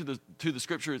relate to the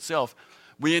Scripture itself,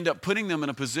 we end up putting them in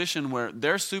a position where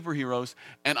they're superheroes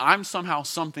and I'm somehow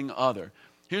something other.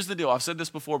 Here's the deal. I've said this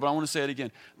before, but I want to say it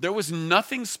again. There was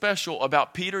nothing special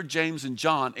about Peter, James, and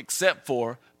John except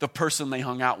for the person they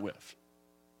hung out with.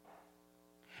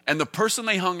 And the person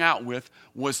they hung out with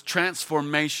was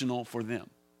transformational for them.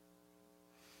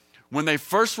 When they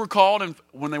first were called,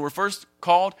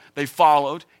 they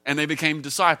followed, and they became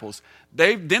disciples.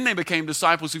 Then they became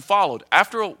disciples who followed.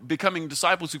 After becoming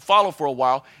disciples who follow for a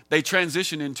while, they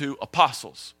transition into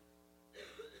apostles.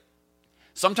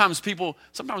 Sometimes people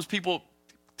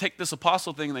take this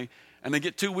apostle thing and they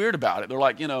get too weird about it. They're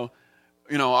like,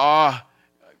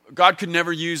 God could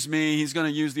never use me. He's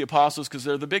going to use the apostles because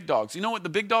they're the big dogs. You know what the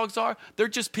big dogs are? They're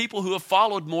just people who have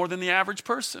followed more than the average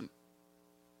person.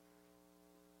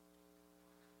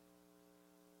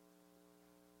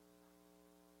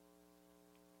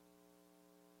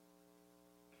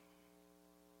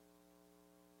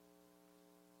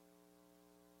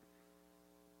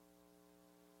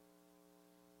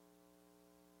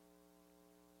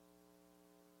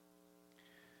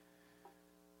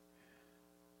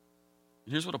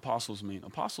 Here's what apostles mean.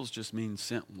 Apostles just mean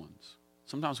sent ones.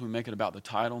 Sometimes we make it about the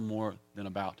title more than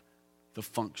about the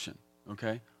function,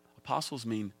 okay? Apostles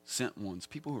mean sent ones,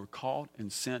 people who are called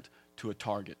and sent to a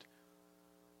target.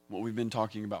 What we've been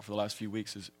talking about for the last few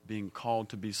weeks is being called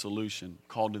to be solution,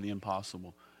 called to the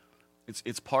impossible.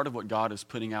 It's part of what God is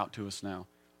putting out to us now.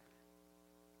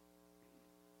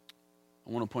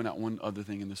 I want to point out one other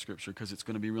thing in the Scripture because it's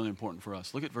going to be really important for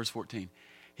us. Look at verse 14.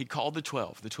 He called the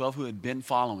 12 who had been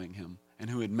following him and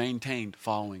who had maintained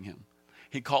following him.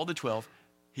 He called the 12,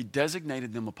 he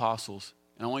designated them apostles,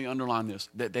 and I want you to underline this,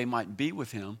 that they might be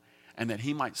with him and that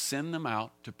he might send them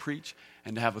out to preach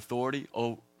and to have authority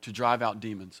to drive out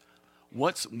demons.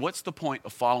 What's the point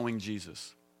of following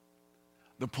Jesus?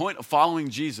 The point of following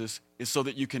Jesus is so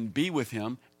that you can be with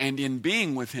him, and in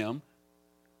being with him,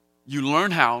 you learn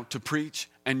how to preach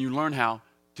and you learn how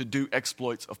to do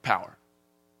exploits of power.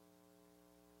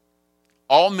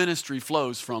 All ministry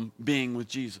flows from being with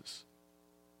Jesus.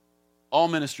 All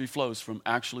ministry flows from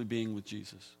actually being with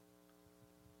Jesus.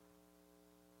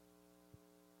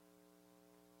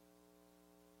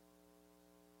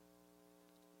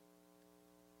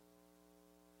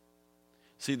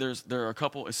 See, there are a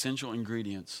couple essential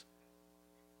ingredients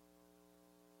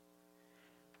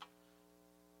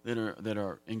that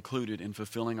are included in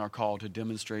fulfilling our call to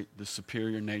demonstrate the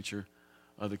superior nature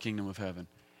of the kingdom of heaven.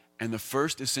 And the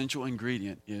first essential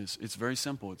ingredient it's very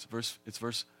simple. It's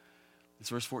verse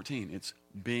 14. It's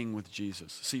being with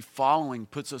Jesus. See, following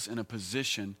puts us in a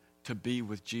position to be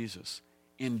with Jesus.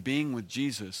 In being with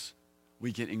Jesus,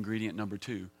 we get ingredient number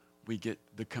 2. We get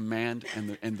the command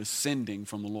and the sending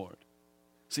from the Lord.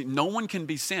 See, no one can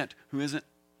be sent who isn't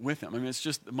with him. I mean,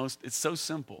 it's so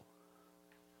simple.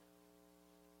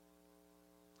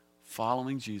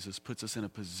 Following Jesus puts us in a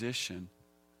position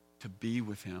to be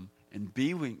with him. And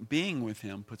being with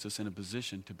him puts us in a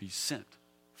position to be sent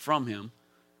from him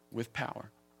with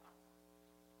power.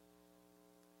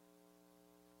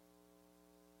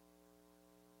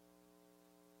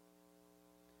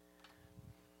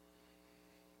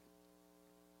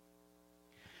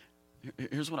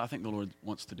 Here's what I think the Lord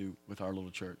wants to do with our little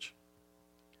church.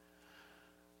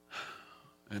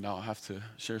 And I'll have to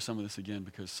share some of this again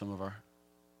because some of our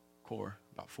core,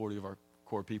 about 40 of our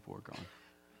core people are gone.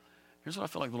 Here's what I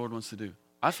feel like the Lord wants to do.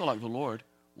 I feel like the Lord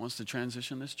wants to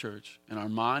transition this church in our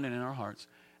mind and in our hearts,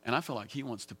 and I feel like he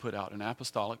wants to put out an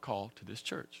apostolic call to this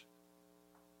church.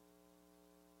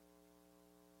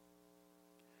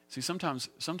 See, sometimes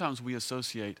we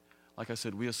associate, like I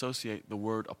said, we associate the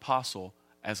word apostle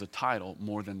as a title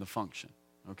more than the function,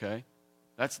 okay?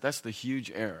 That's the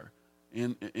huge error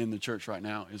in the church right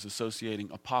now, is associating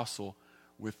apostle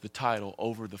with the title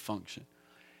over the function.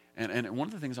 And one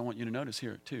of the things I want you to notice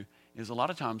here, too, is a lot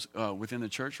of times within the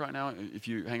church right now, if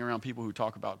you hang around people who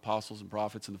talk about apostles and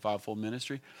prophets and the fivefold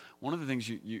ministry, one of the things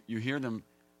you hear them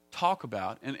talk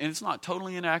about, and it's not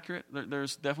totally inaccurate,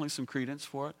 there's definitely some credence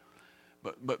for it,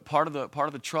 but part of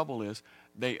the trouble is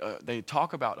they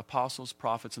talk about apostles,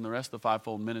 prophets, and the rest of the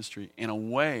fivefold ministry in a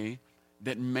way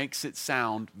that makes it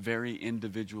sound very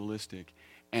individualistic,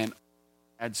 and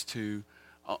it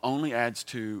only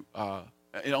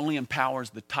empowers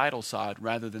the title side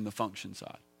rather than the function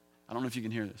side. I don't know if you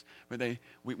can hear this, but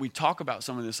we talk about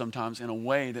some of this sometimes in a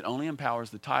way that only empowers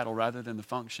the title rather than the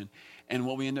function. And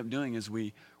what we end up doing is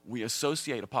we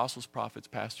associate apostles, prophets,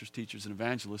 pastors, teachers, and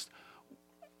evangelists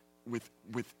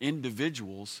with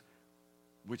individuals,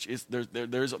 which is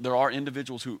there are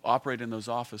individuals who operate in those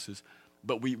offices,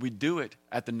 but we do it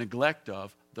at the neglect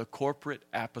of the corporate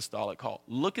apostolic call.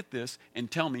 Look at this and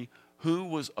tell me who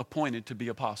was appointed to be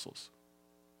apostles.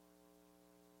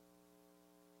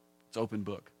 It's open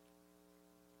book.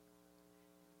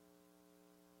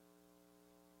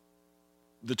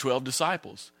 The 12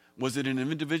 disciples. Was it an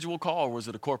individual call or was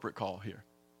it a corporate call here?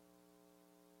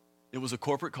 It was a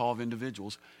corporate call of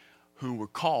individuals who were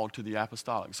called to the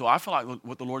apostolic. So I feel like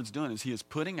what the Lord's doing is he is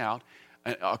putting out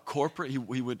a corporate,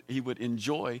 he would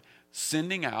enjoy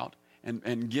sending out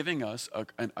and giving us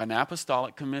an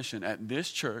apostolic commission at this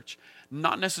church,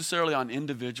 not necessarily on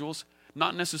individuals,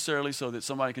 not necessarily so that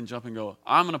somebody can jump and go,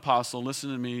 I'm an apostle,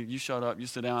 listen to me, you shut up, you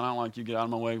sit down, I don't like you, get out of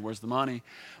my way, where's the money?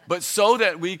 But so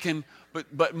that we can,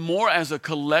 but more as a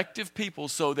collective people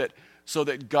so that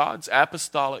God's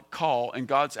apostolic call and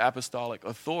God's apostolic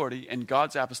authority and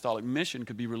God's apostolic mission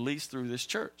could be released through this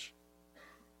church.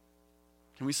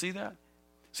 Can we see that?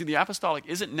 See, the apostolic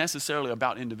isn't necessarily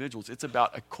about individuals. It's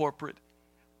about a corporate,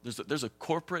 there's a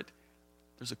corporate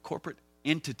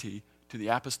entity to the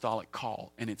apostolic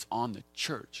call, and it's on the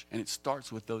church, and it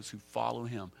starts with those who follow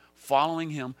him. Following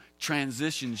him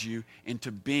transitions you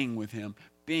into being with him.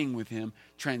 Being with him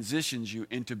transitions you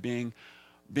into being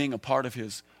a part of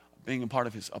his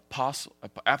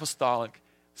apostolic,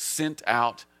 sent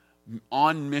out,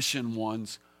 on mission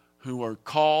ones who are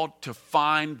called to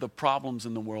find the problems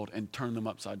in the world and turn them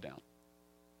upside down.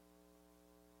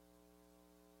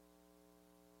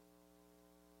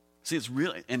 See, it's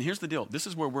really, and here's the deal. This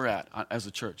is where we're at as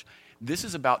a church. This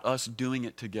is about us doing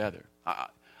it together.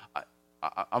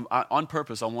 On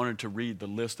purpose, I wanted to read the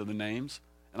list of the names,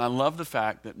 and I love the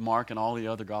fact that Mark and all the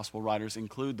other gospel writers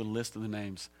include the list of the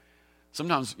names.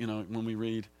 Sometimes, when we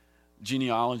read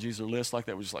genealogies or lists like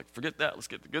that, we're just like, forget that, let's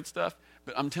get the good stuff.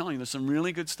 But I'm telling you, there's some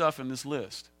really good stuff in this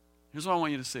list. Here's what I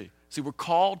want you to see. See, we're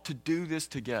called to do this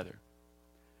together.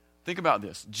 Think about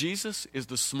this. Jesus is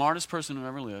the smartest person who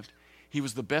ever lived. He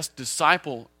was the best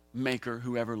disciple maker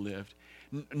who ever lived.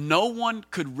 No one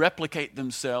could replicate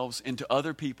themselves into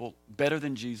other people better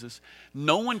than Jesus.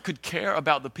 No one could care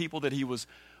about the people that he was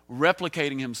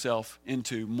replicating himself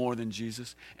into more than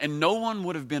Jesus. And no one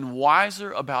would have been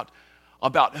wiser about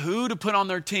who to put on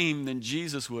their team than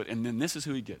Jesus would. And then this is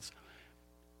who he gets.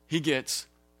 He gets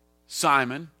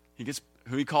Simon. He gets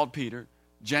who he called Peter.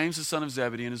 James, the son of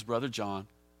Zebedee, and his brother John.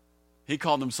 He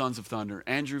called them sons of thunder.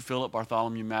 Andrew, Philip,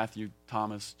 Bartholomew, Matthew,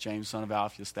 Thomas, James, son of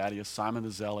Alphaeus, Thaddeus, Simon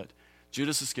the Zealot,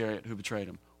 Judas Iscariot, who betrayed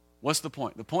him. What's the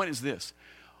point? The point is this.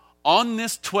 On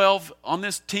this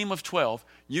team of 12,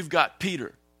 you've got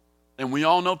Peter. And we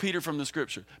all know Peter from the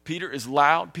scripture. Peter is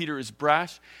loud. Peter is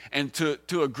brash. And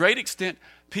to a great extent,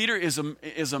 Peter is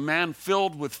a man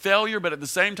filled with failure, but at the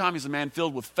same time, he's a man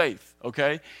filled with faith,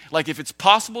 okay? Like if it's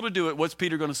possible to do it, what's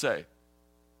Peter going to say?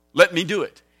 Let me do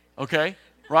it, okay?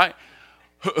 Right?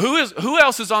 Who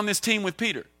else is on this team with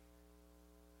Peter?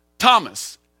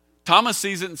 Thomas. Thomas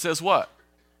sees it and says what?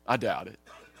 I doubt it.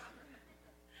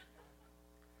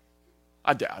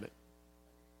 I doubt it.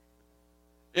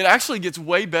 It actually gets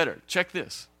way better. Check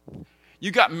this.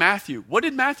 You got Matthew. What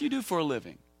did Matthew do for a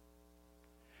living?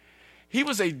 He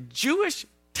was a Jewish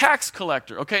tax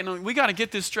collector. Okay, now we got to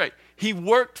get this straight. He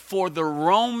worked for the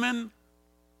Roman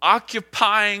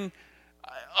occupying.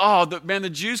 The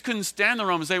Jews couldn't stand the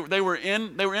Romans. They were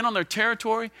in on their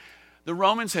territory. The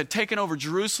Romans had taken over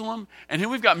Jerusalem. And here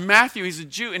we've got Matthew. He's a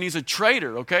Jew and he's a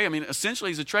traitor, okay? I mean, essentially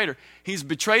he's a traitor. He's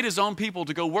betrayed his own people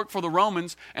to go work for the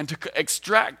Romans and to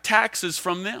extract taxes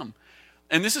from them.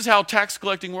 And this is how tax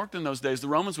collecting worked in those days. The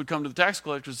Romans would come to the tax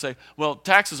collectors and say, well,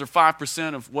 taxes are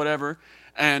 5% of whatever,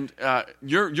 and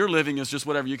your living is just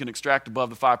whatever you can extract above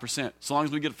the 5%. So long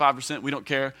as we get 5%, we don't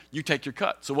care. You take your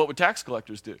cut. So what would tax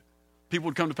collectors do? People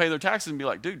would come to pay their taxes and be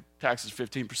like, dude, taxes are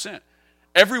 15%.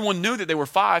 Everyone knew that they were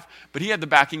 5%, but he had the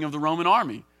backing of the Roman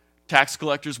army. Tax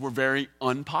collectors were very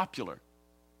unpopular.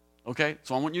 Okay,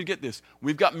 so I want you to get this.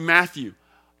 We've got Matthew,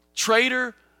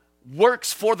 traitor,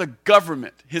 works for the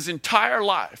government. His entire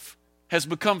life has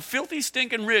become filthy,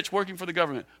 stinking rich working for the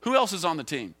government. Who else is on the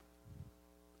team?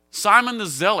 Simon the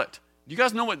Zealot. Do you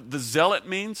guys know what the zealot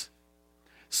means?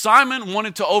 Simon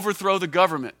wanted to overthrow the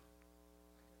government.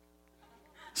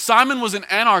 Simon was an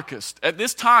anarchist. At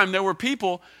this time, there were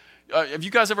people, have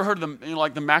you guys ever heard of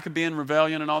like the Maccabean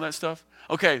Rebellion and all that stuff?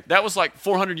 Okay, that was like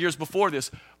 400 years before this.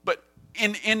 But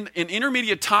in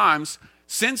intermediate times,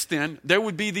 since then, there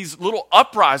would be these little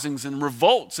uprisings and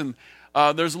revolts, and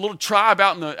there's a little tribe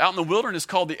out in the wilderness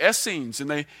called the Essenes, and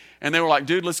they were like,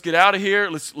 dude, let's get out of here.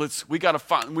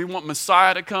 We want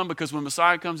Messiah to come, because when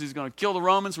Messiah comes, he's going to kill the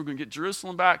Romans. We're going to get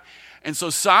Jerusalem back. And so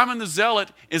Simon the Zealot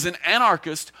is an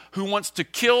anarchist who wants to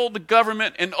kill the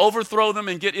government and overthrow them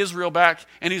and get Israel back,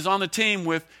 and he's on the team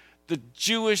with the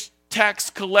Jewish tax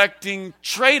collecting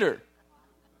traitor.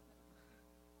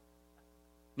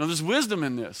 Now, there's wisdom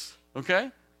in this.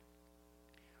 Okay?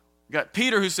 We got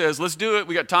Peter who says, let's do it.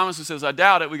 We got Thomas who says, I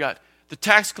doubt it. We got the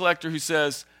tax collector who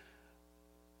says,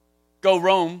 go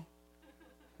Rome.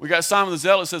 We got Simon the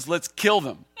Zealot who says, let's kill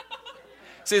them.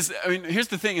 Says, I mean, here's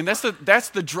the thing, and that's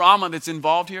the drama that's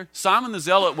involved here. Simon the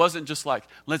Zealot wasn't just like,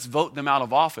 let's vote them out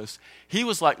of office. He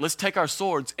was like, let's take our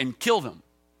swords and kill them.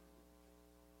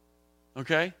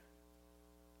 Okay?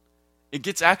 It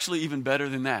gets actually even better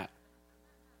than that.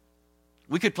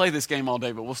 We could play this game all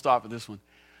day, but we'll stop at this one.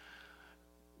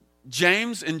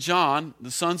 James and John, the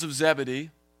sons of Zebedee,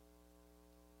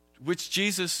 which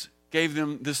Jesus gave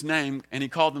them this name, and he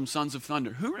called them sons of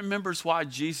thunder. Who remembers why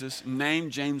Jesus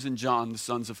named James and John the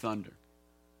sons of thunder?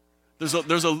 There's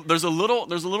a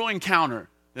little encounter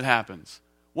that happens.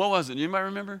 What was it? Anybody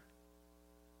remember?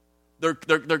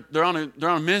 They're on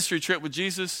a ministry trip with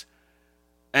Jesus,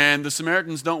 and the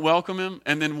Samaritans don't welcome him.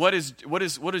 And then what is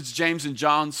James and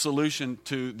John's solution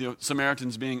to the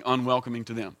Samaritans being unwelcoming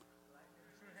to them?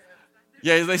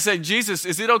 Yeah, they say, Jesus,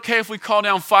 is it okay if we call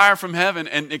down fire from heaven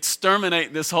and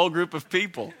exterminate this whole group of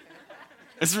people?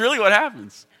 It's really what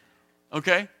happens.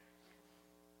 Okay?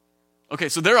 Okay,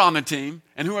 so they're on the team.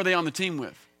 And who are they on the team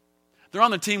with? They're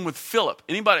on the team with Philip.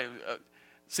 Anybody?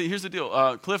 See, here's the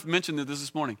deal. Cliff mentioned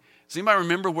this morning. Does anybody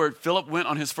remember where Philip went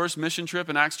on his first mission trip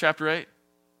in Acts chapter 8?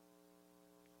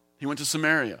 He went to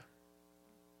Samaria.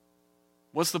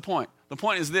 What's the point? The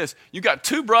point is this. You got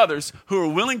two brothers who are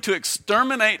willing to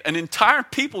exterminate an entire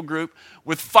people group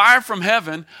with fire from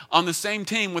heaven on the same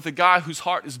team with a guy whose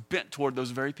heart is bent toward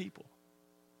those very people.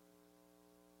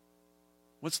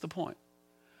 What's the point?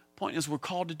 The point is we're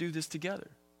called to do this together.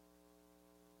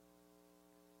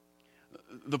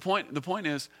 The point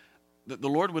is that the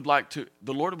Lord would like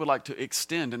to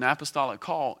extend an apostolic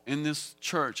call in this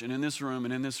church and in this room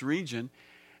and in this region.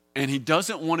 And he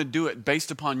doesn't want to do it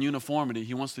based upon uniformity.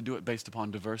 He wants to do it based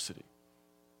upon diversity.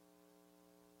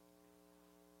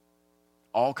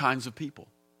 All kinds of people.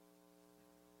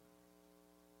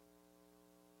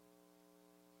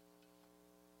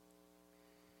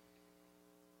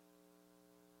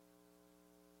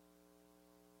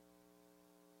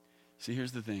 See,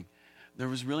 here's the thing. There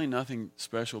was really nothing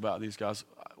special about these guys.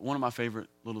 One of my favorite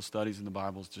little studies in the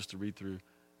Bible is just to read through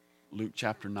Luke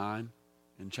chapter 9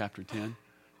 and chapter 10.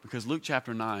 Because Luke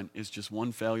chapter 9 is just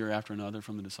one failure after another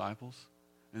from the disciples.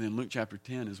 And then Luke chapter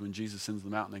 10 is when Jesus sends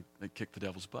them out and they kick the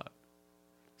devil's butt.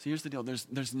 See, here's the deal.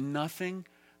 There's nothing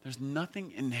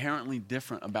inherently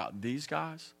different about these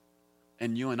guys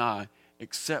and you and I,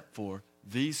 except for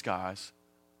these guys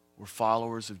were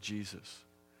followers of Jesus.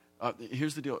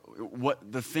 Here's the deal.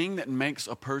 The thing that makes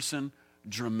a person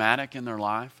dramatic in their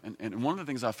life, and one of the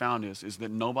things I found is that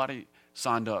nobody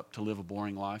signed up to live a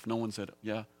boring life. No one said,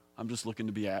 yeah, I'm just looking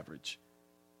to be average,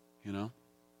 you know?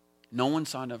 No one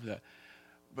signed up for that.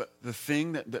 But the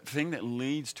thing that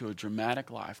leads to a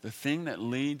dramatic life, the thing that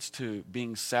leads to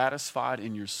being satisfied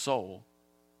in your soul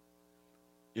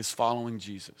is following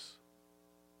Jesus,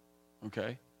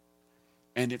 okay?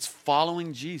 And it's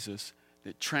following Jesus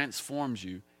that transforms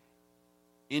you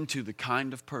into the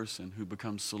kind of person who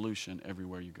becomes solution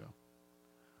everywhere you go.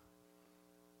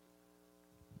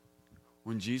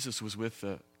 When Jesus was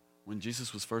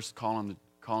first calling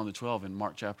the 12 in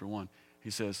Mark chapter 1, he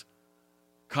says,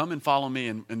 come and follow me.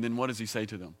 And then what does he say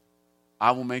to them?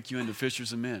 I will make you into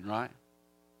fishers of men, right?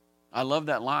 I love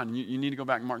that line. You need to go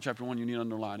back to Mark chapter 1. You need to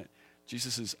underline it.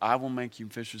 Jesus says, I will make you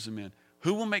fishers of men.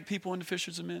 Who will make people into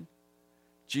fishers of men?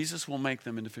 Jesus will make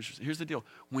them into fishers. Here's the deal.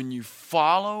 When you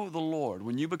follow the Lord,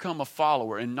 when you become a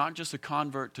follower and not just a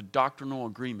convert to doctrinal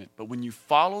agreement, but when you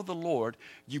follow the Lord,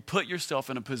 you put yourself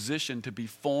in a position to be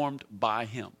formed by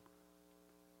Him.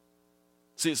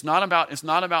 See, it's not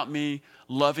about me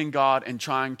loving God and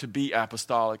trying to be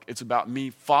apostolic. It's about me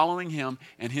following Him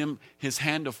and His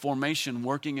hand of formation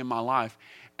working in my life,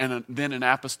 and then an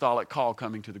apostolic call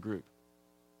coming to the group.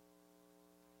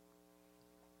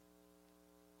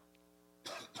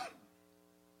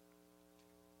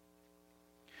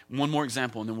 One more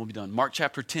example, and then we'll be done. Mark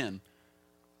chapter 10,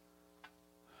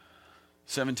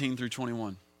 17 through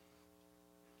 21.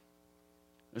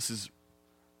 This is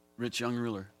rich young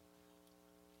ruler.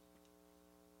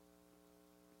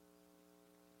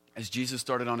 As Jesus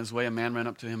started on his way, a man ran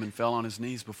up to him and fell on his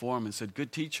knees before him and said,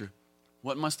 Good teacher,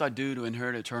 what must I do to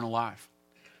inherit eternal life?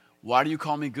 Why do you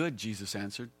call me good? Jesus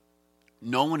answered.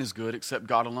 No one is good except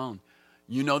God alone.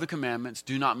 You know the commandments.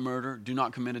 Do not murder. Do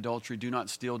not commit adultery. Do not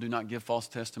steal. Do not give false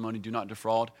testimony. Do not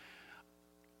defraud.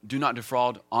 Do not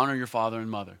defraud. Honor your father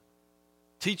and mother.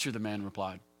 Teacher, the man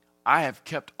replied, I have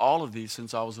kept all of these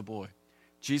since I was a boy.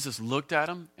 Jesus looked at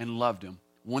him and loved him.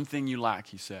 One thing you lack,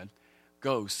 he said.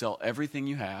 Go, sell everything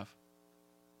you have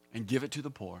and give it to the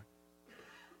poor,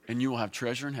 and you will have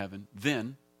treasure in heaven.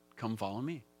 Then come follow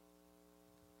me.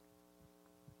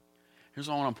 Here's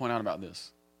what I want to point out about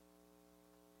this.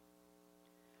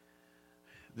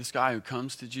 This guy who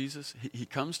comes to Jesus, he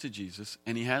comes to Jesus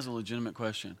and he has a legitimate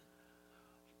question.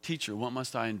 Teacher, what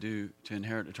must I do to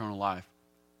inherit eternal life?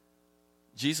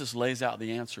 Jesus lays out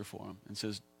the answer for him and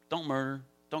says, don't murder,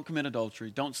 don't commit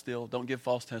adultery, don't steal, don't give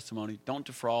false testimony, don't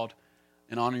defraud,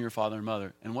 and honor your father and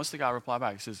mother. And what's the guy reply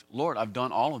back? He says, Lord, I've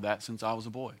done all of that since I was a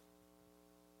boy.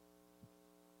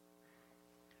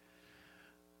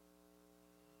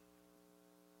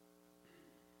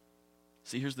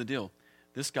 See, here's the deal.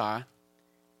 This guy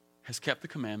has kept the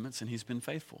commandments and he's been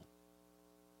faithful.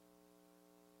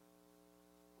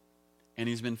 And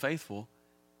he's been faithful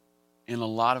in a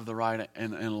lot of the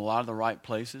right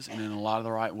places and in a lot of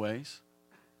the right ways.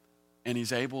 And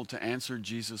he's able to answer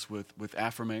Jesus with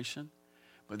affirmation.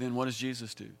 But then what does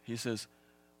Jesus do? He says,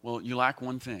 well, you lack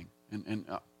one thing. And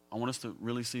I want us to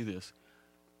really see this.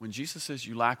 When Jesus says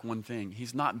you lack one thing,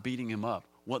 he's not beating him up.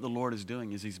 What the Lord is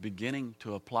doing is he's beginning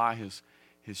to apply his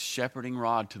shepherding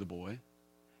rod to the boy.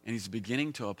 And he's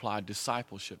beginning to apply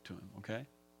discipleship to him, okay?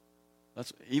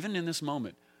 Even in this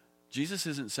moment, Jesus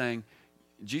isn't saying,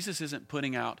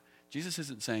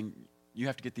 you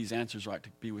have to get these answers right to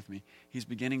be with me. He's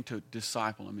beginning to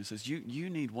disciple him. He says, you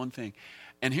need one thing.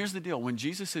 And here's the deal. When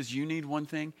Jesus says you need one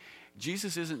thing,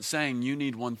 Jesus isn't saying you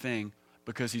need one thing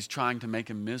because he's trying to make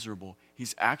him miserable.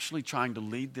 He's actually trying to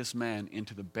lead this man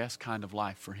into the best kind of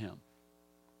life for him.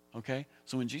 Okay?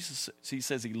 So when Jesus, he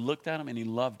says he looked at him and he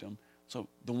loved him. So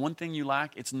the one thing you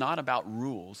lack, it's not about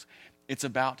rules. It's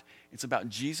about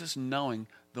Jesus knowing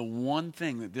the one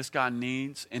thing that this guy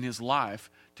needs in his life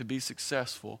to be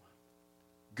successful.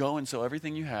 Go and sell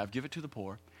everything you have, give it to the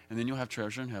poor, and then you'll have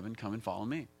treasure in heaven. Come and follow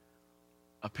me.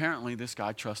 Apparently, this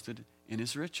guy trusted in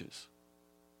his riches.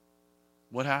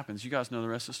 What happens? You guys know the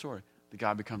rest of the story. The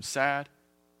guy becomes sad,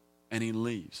 and he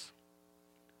leaves.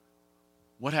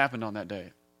 What happened on that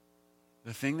day?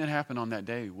 The thing that happened on that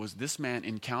day was this man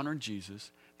encountered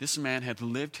Jesus. This man had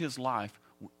lived his life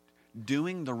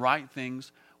doing the right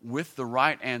things with the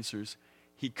right answers.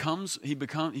 He comes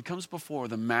before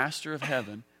the master of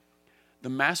heaven. The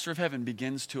master of heaven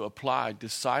begins to apply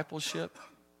discipleship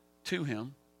to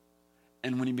him.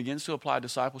 And when he begins to apply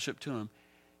discipleship to him,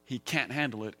 he can't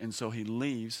handle it, and so he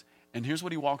leaves. And here's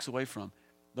what he walks away from.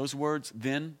 Those words,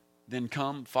 then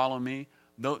come, follow me,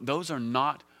 those are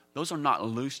not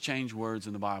loose change words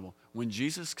in the Bible. When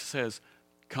Jesus says,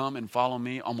 come and follow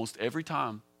me, almost every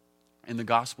time in the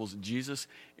Gospels, Jesus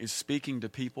is speaking to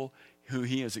people who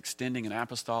he is extending an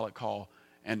apostolic call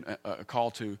and a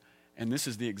call to. And this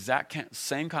is the exact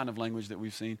same kind of language that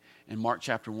we've seen in Mark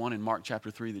chapter 1 and Mark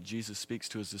chapter 3 that Jesus speaks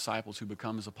to his disciples who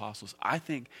become his apostles. I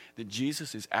think that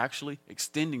Jesus is actually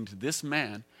extending to this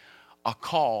man a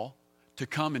call to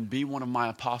come and be one of my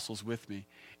apostles with me.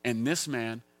 And this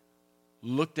man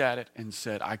looked at it and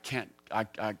said, I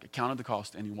counted the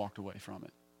cost, and he walked away from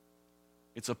it.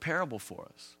 It's a parable for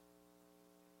us.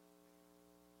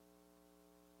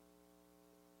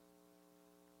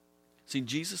 See,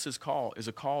 Jesus' call is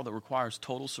a call that requires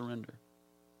total surrender.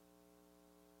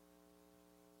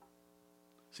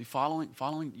 See, following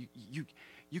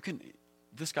you can,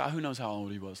 this guy, who knows how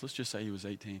old he was? Let's just say he was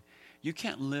 18. You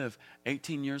can't live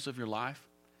 18 years of your life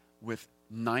with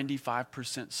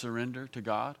 95% surrender to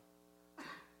God,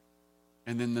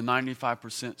 and then the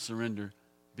 95% surrender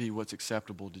be what's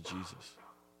acceptable to Jesus.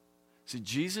 See,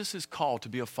 Jesus' call to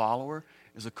be a follower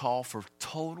is a call for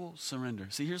total surrender.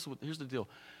 See, here's the deal.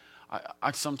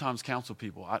 I sometimes counsel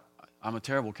people. I'm a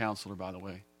terrible counselor, by the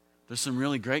way. There's some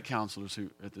really great counselors who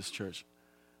at this church.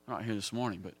 I'm not here this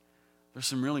morning, but there's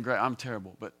some really great. I'm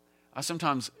terrible, but I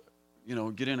sometimes,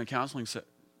 get in a counseling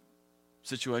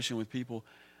situation with people,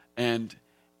 and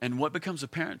what becomes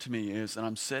apparent to me is that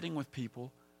I'm sitting with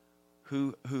people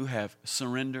who have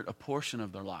surrendered a portion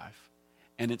of their life,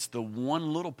 and it's the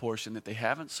one little portion that they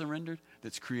haven't surrendered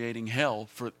that's creating hell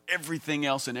for everything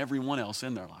else and everyone else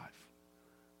in their life.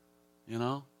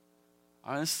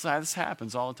 This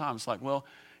happens all the time. It's like, well,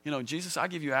 Jesus, I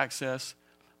give you access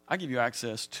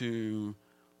to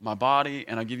my body,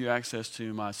 and I give you access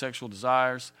to my sexual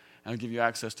desires, and I give you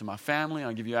access to my family,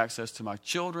 and I give you access to my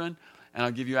children, and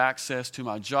I give you access to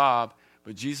my job,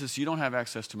 but Jesus, you don't have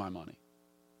access to my money.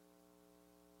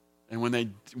 And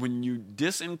when you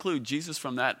disinclude Jesus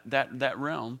from that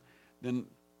realm, then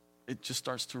it just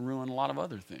starts to ruin a lot of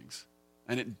other things.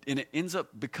 And it ends up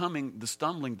becoming the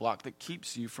stumbling block that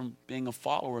keeps you from being a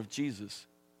follower of Jesus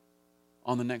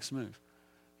on the next move.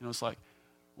 It's like,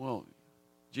 well,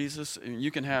 Jesus, you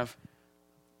can have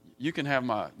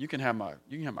my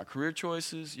career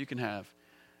choices. You can have,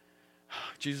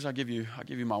 Jesus, I give you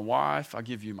my wife. I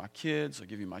give you my kids. I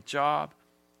give you my job.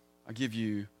 I give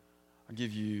you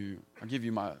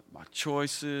my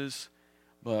choices.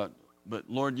 But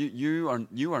Lord, you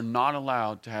are not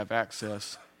allowed to have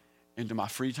access into my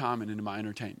free time and into my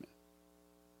entertainment.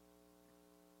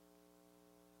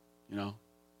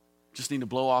 Just need to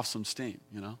blow off some steam,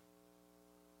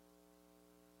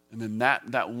 And then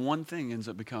that one thing ends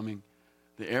up becoming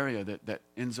the area that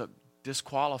ends up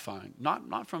disqualifying,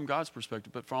 not from God's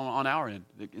perspective, but from on our end,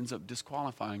 it ends up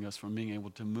disqualifying us from being able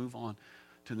to move on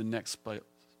to the next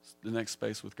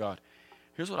space with God.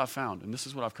 Here's what I found, and this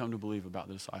is what I've come to believe about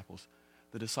the disciples.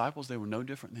 The disciples, they were no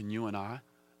different than you and I.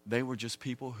 They were just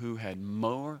people who had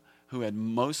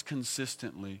most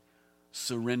consistently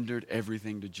surrendered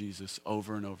everything to Jesus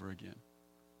over and over again.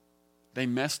 They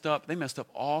messed up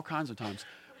all kinds of times.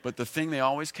 But the thing they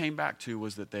always came back to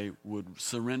was that they would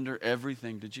surrender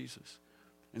everything to Jesus.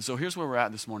 And so here's where we're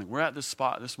at this morning. We're at this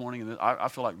spot this morning, and I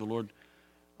feel like the Lord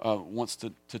wants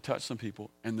to touch some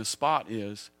people. And the spot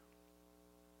is,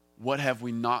 what have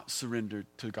we not surrendered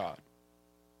to God?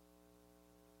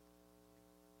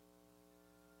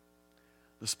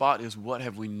 The spot is, what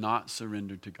have we not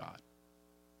surrendered to God?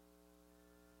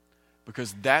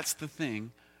 Because that's the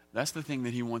thing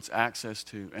that he wants access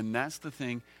to, and that's the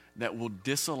thing that will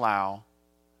disallow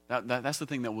that's the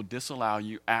thing that will disallow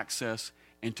you access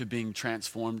into being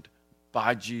transformed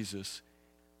by Jesus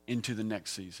into the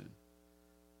next season.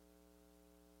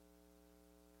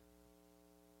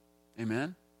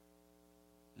 Amen?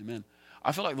 Amen.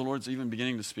 I feel like the Lord's even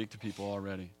beginning to speak to people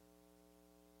already.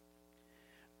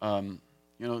 I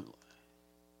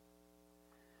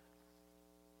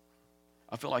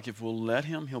feel like if we'll let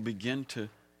him, he'll begin to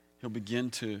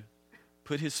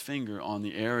put his finger on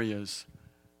the areas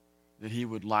that he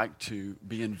would like to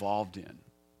be involved in.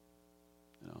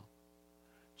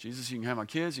 Jesus, you can have my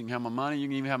kids, you can have my money, you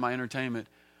can even have my entertainment,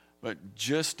 but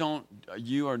just don't.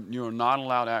 You are not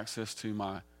allowed access to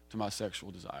my sexual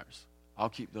desires. I'll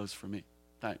keep those for me.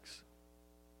 Thanks.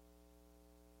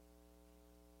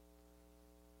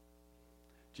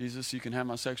 Jesus, you can have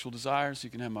my sexual desires,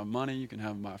 you can have my money, you can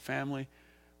have my family,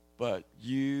 but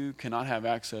you cannot have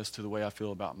access to the way I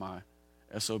feel about my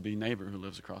SOB neighbor who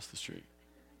lives across the street.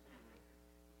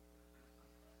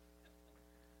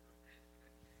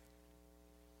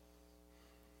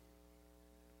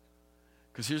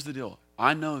 Because here's the deal.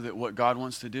 I know that what God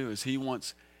wants to do is he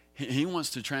wants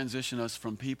to transition us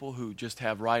from people who just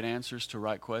have right answers to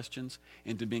right questions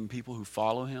into being people who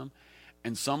follow him.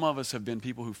 And some of us have been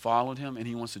people who followed him, and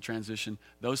he wants to transition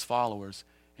those followers,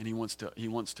 and he wants to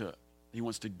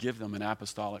give them an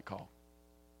apostolic call.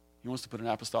 He wants to put an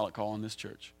apostolic call on this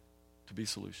church to be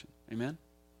Solution. Amen?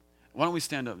 Why don't we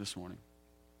stand up this morning?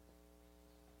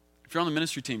 If you're on the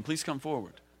ministry team, please come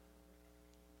forward.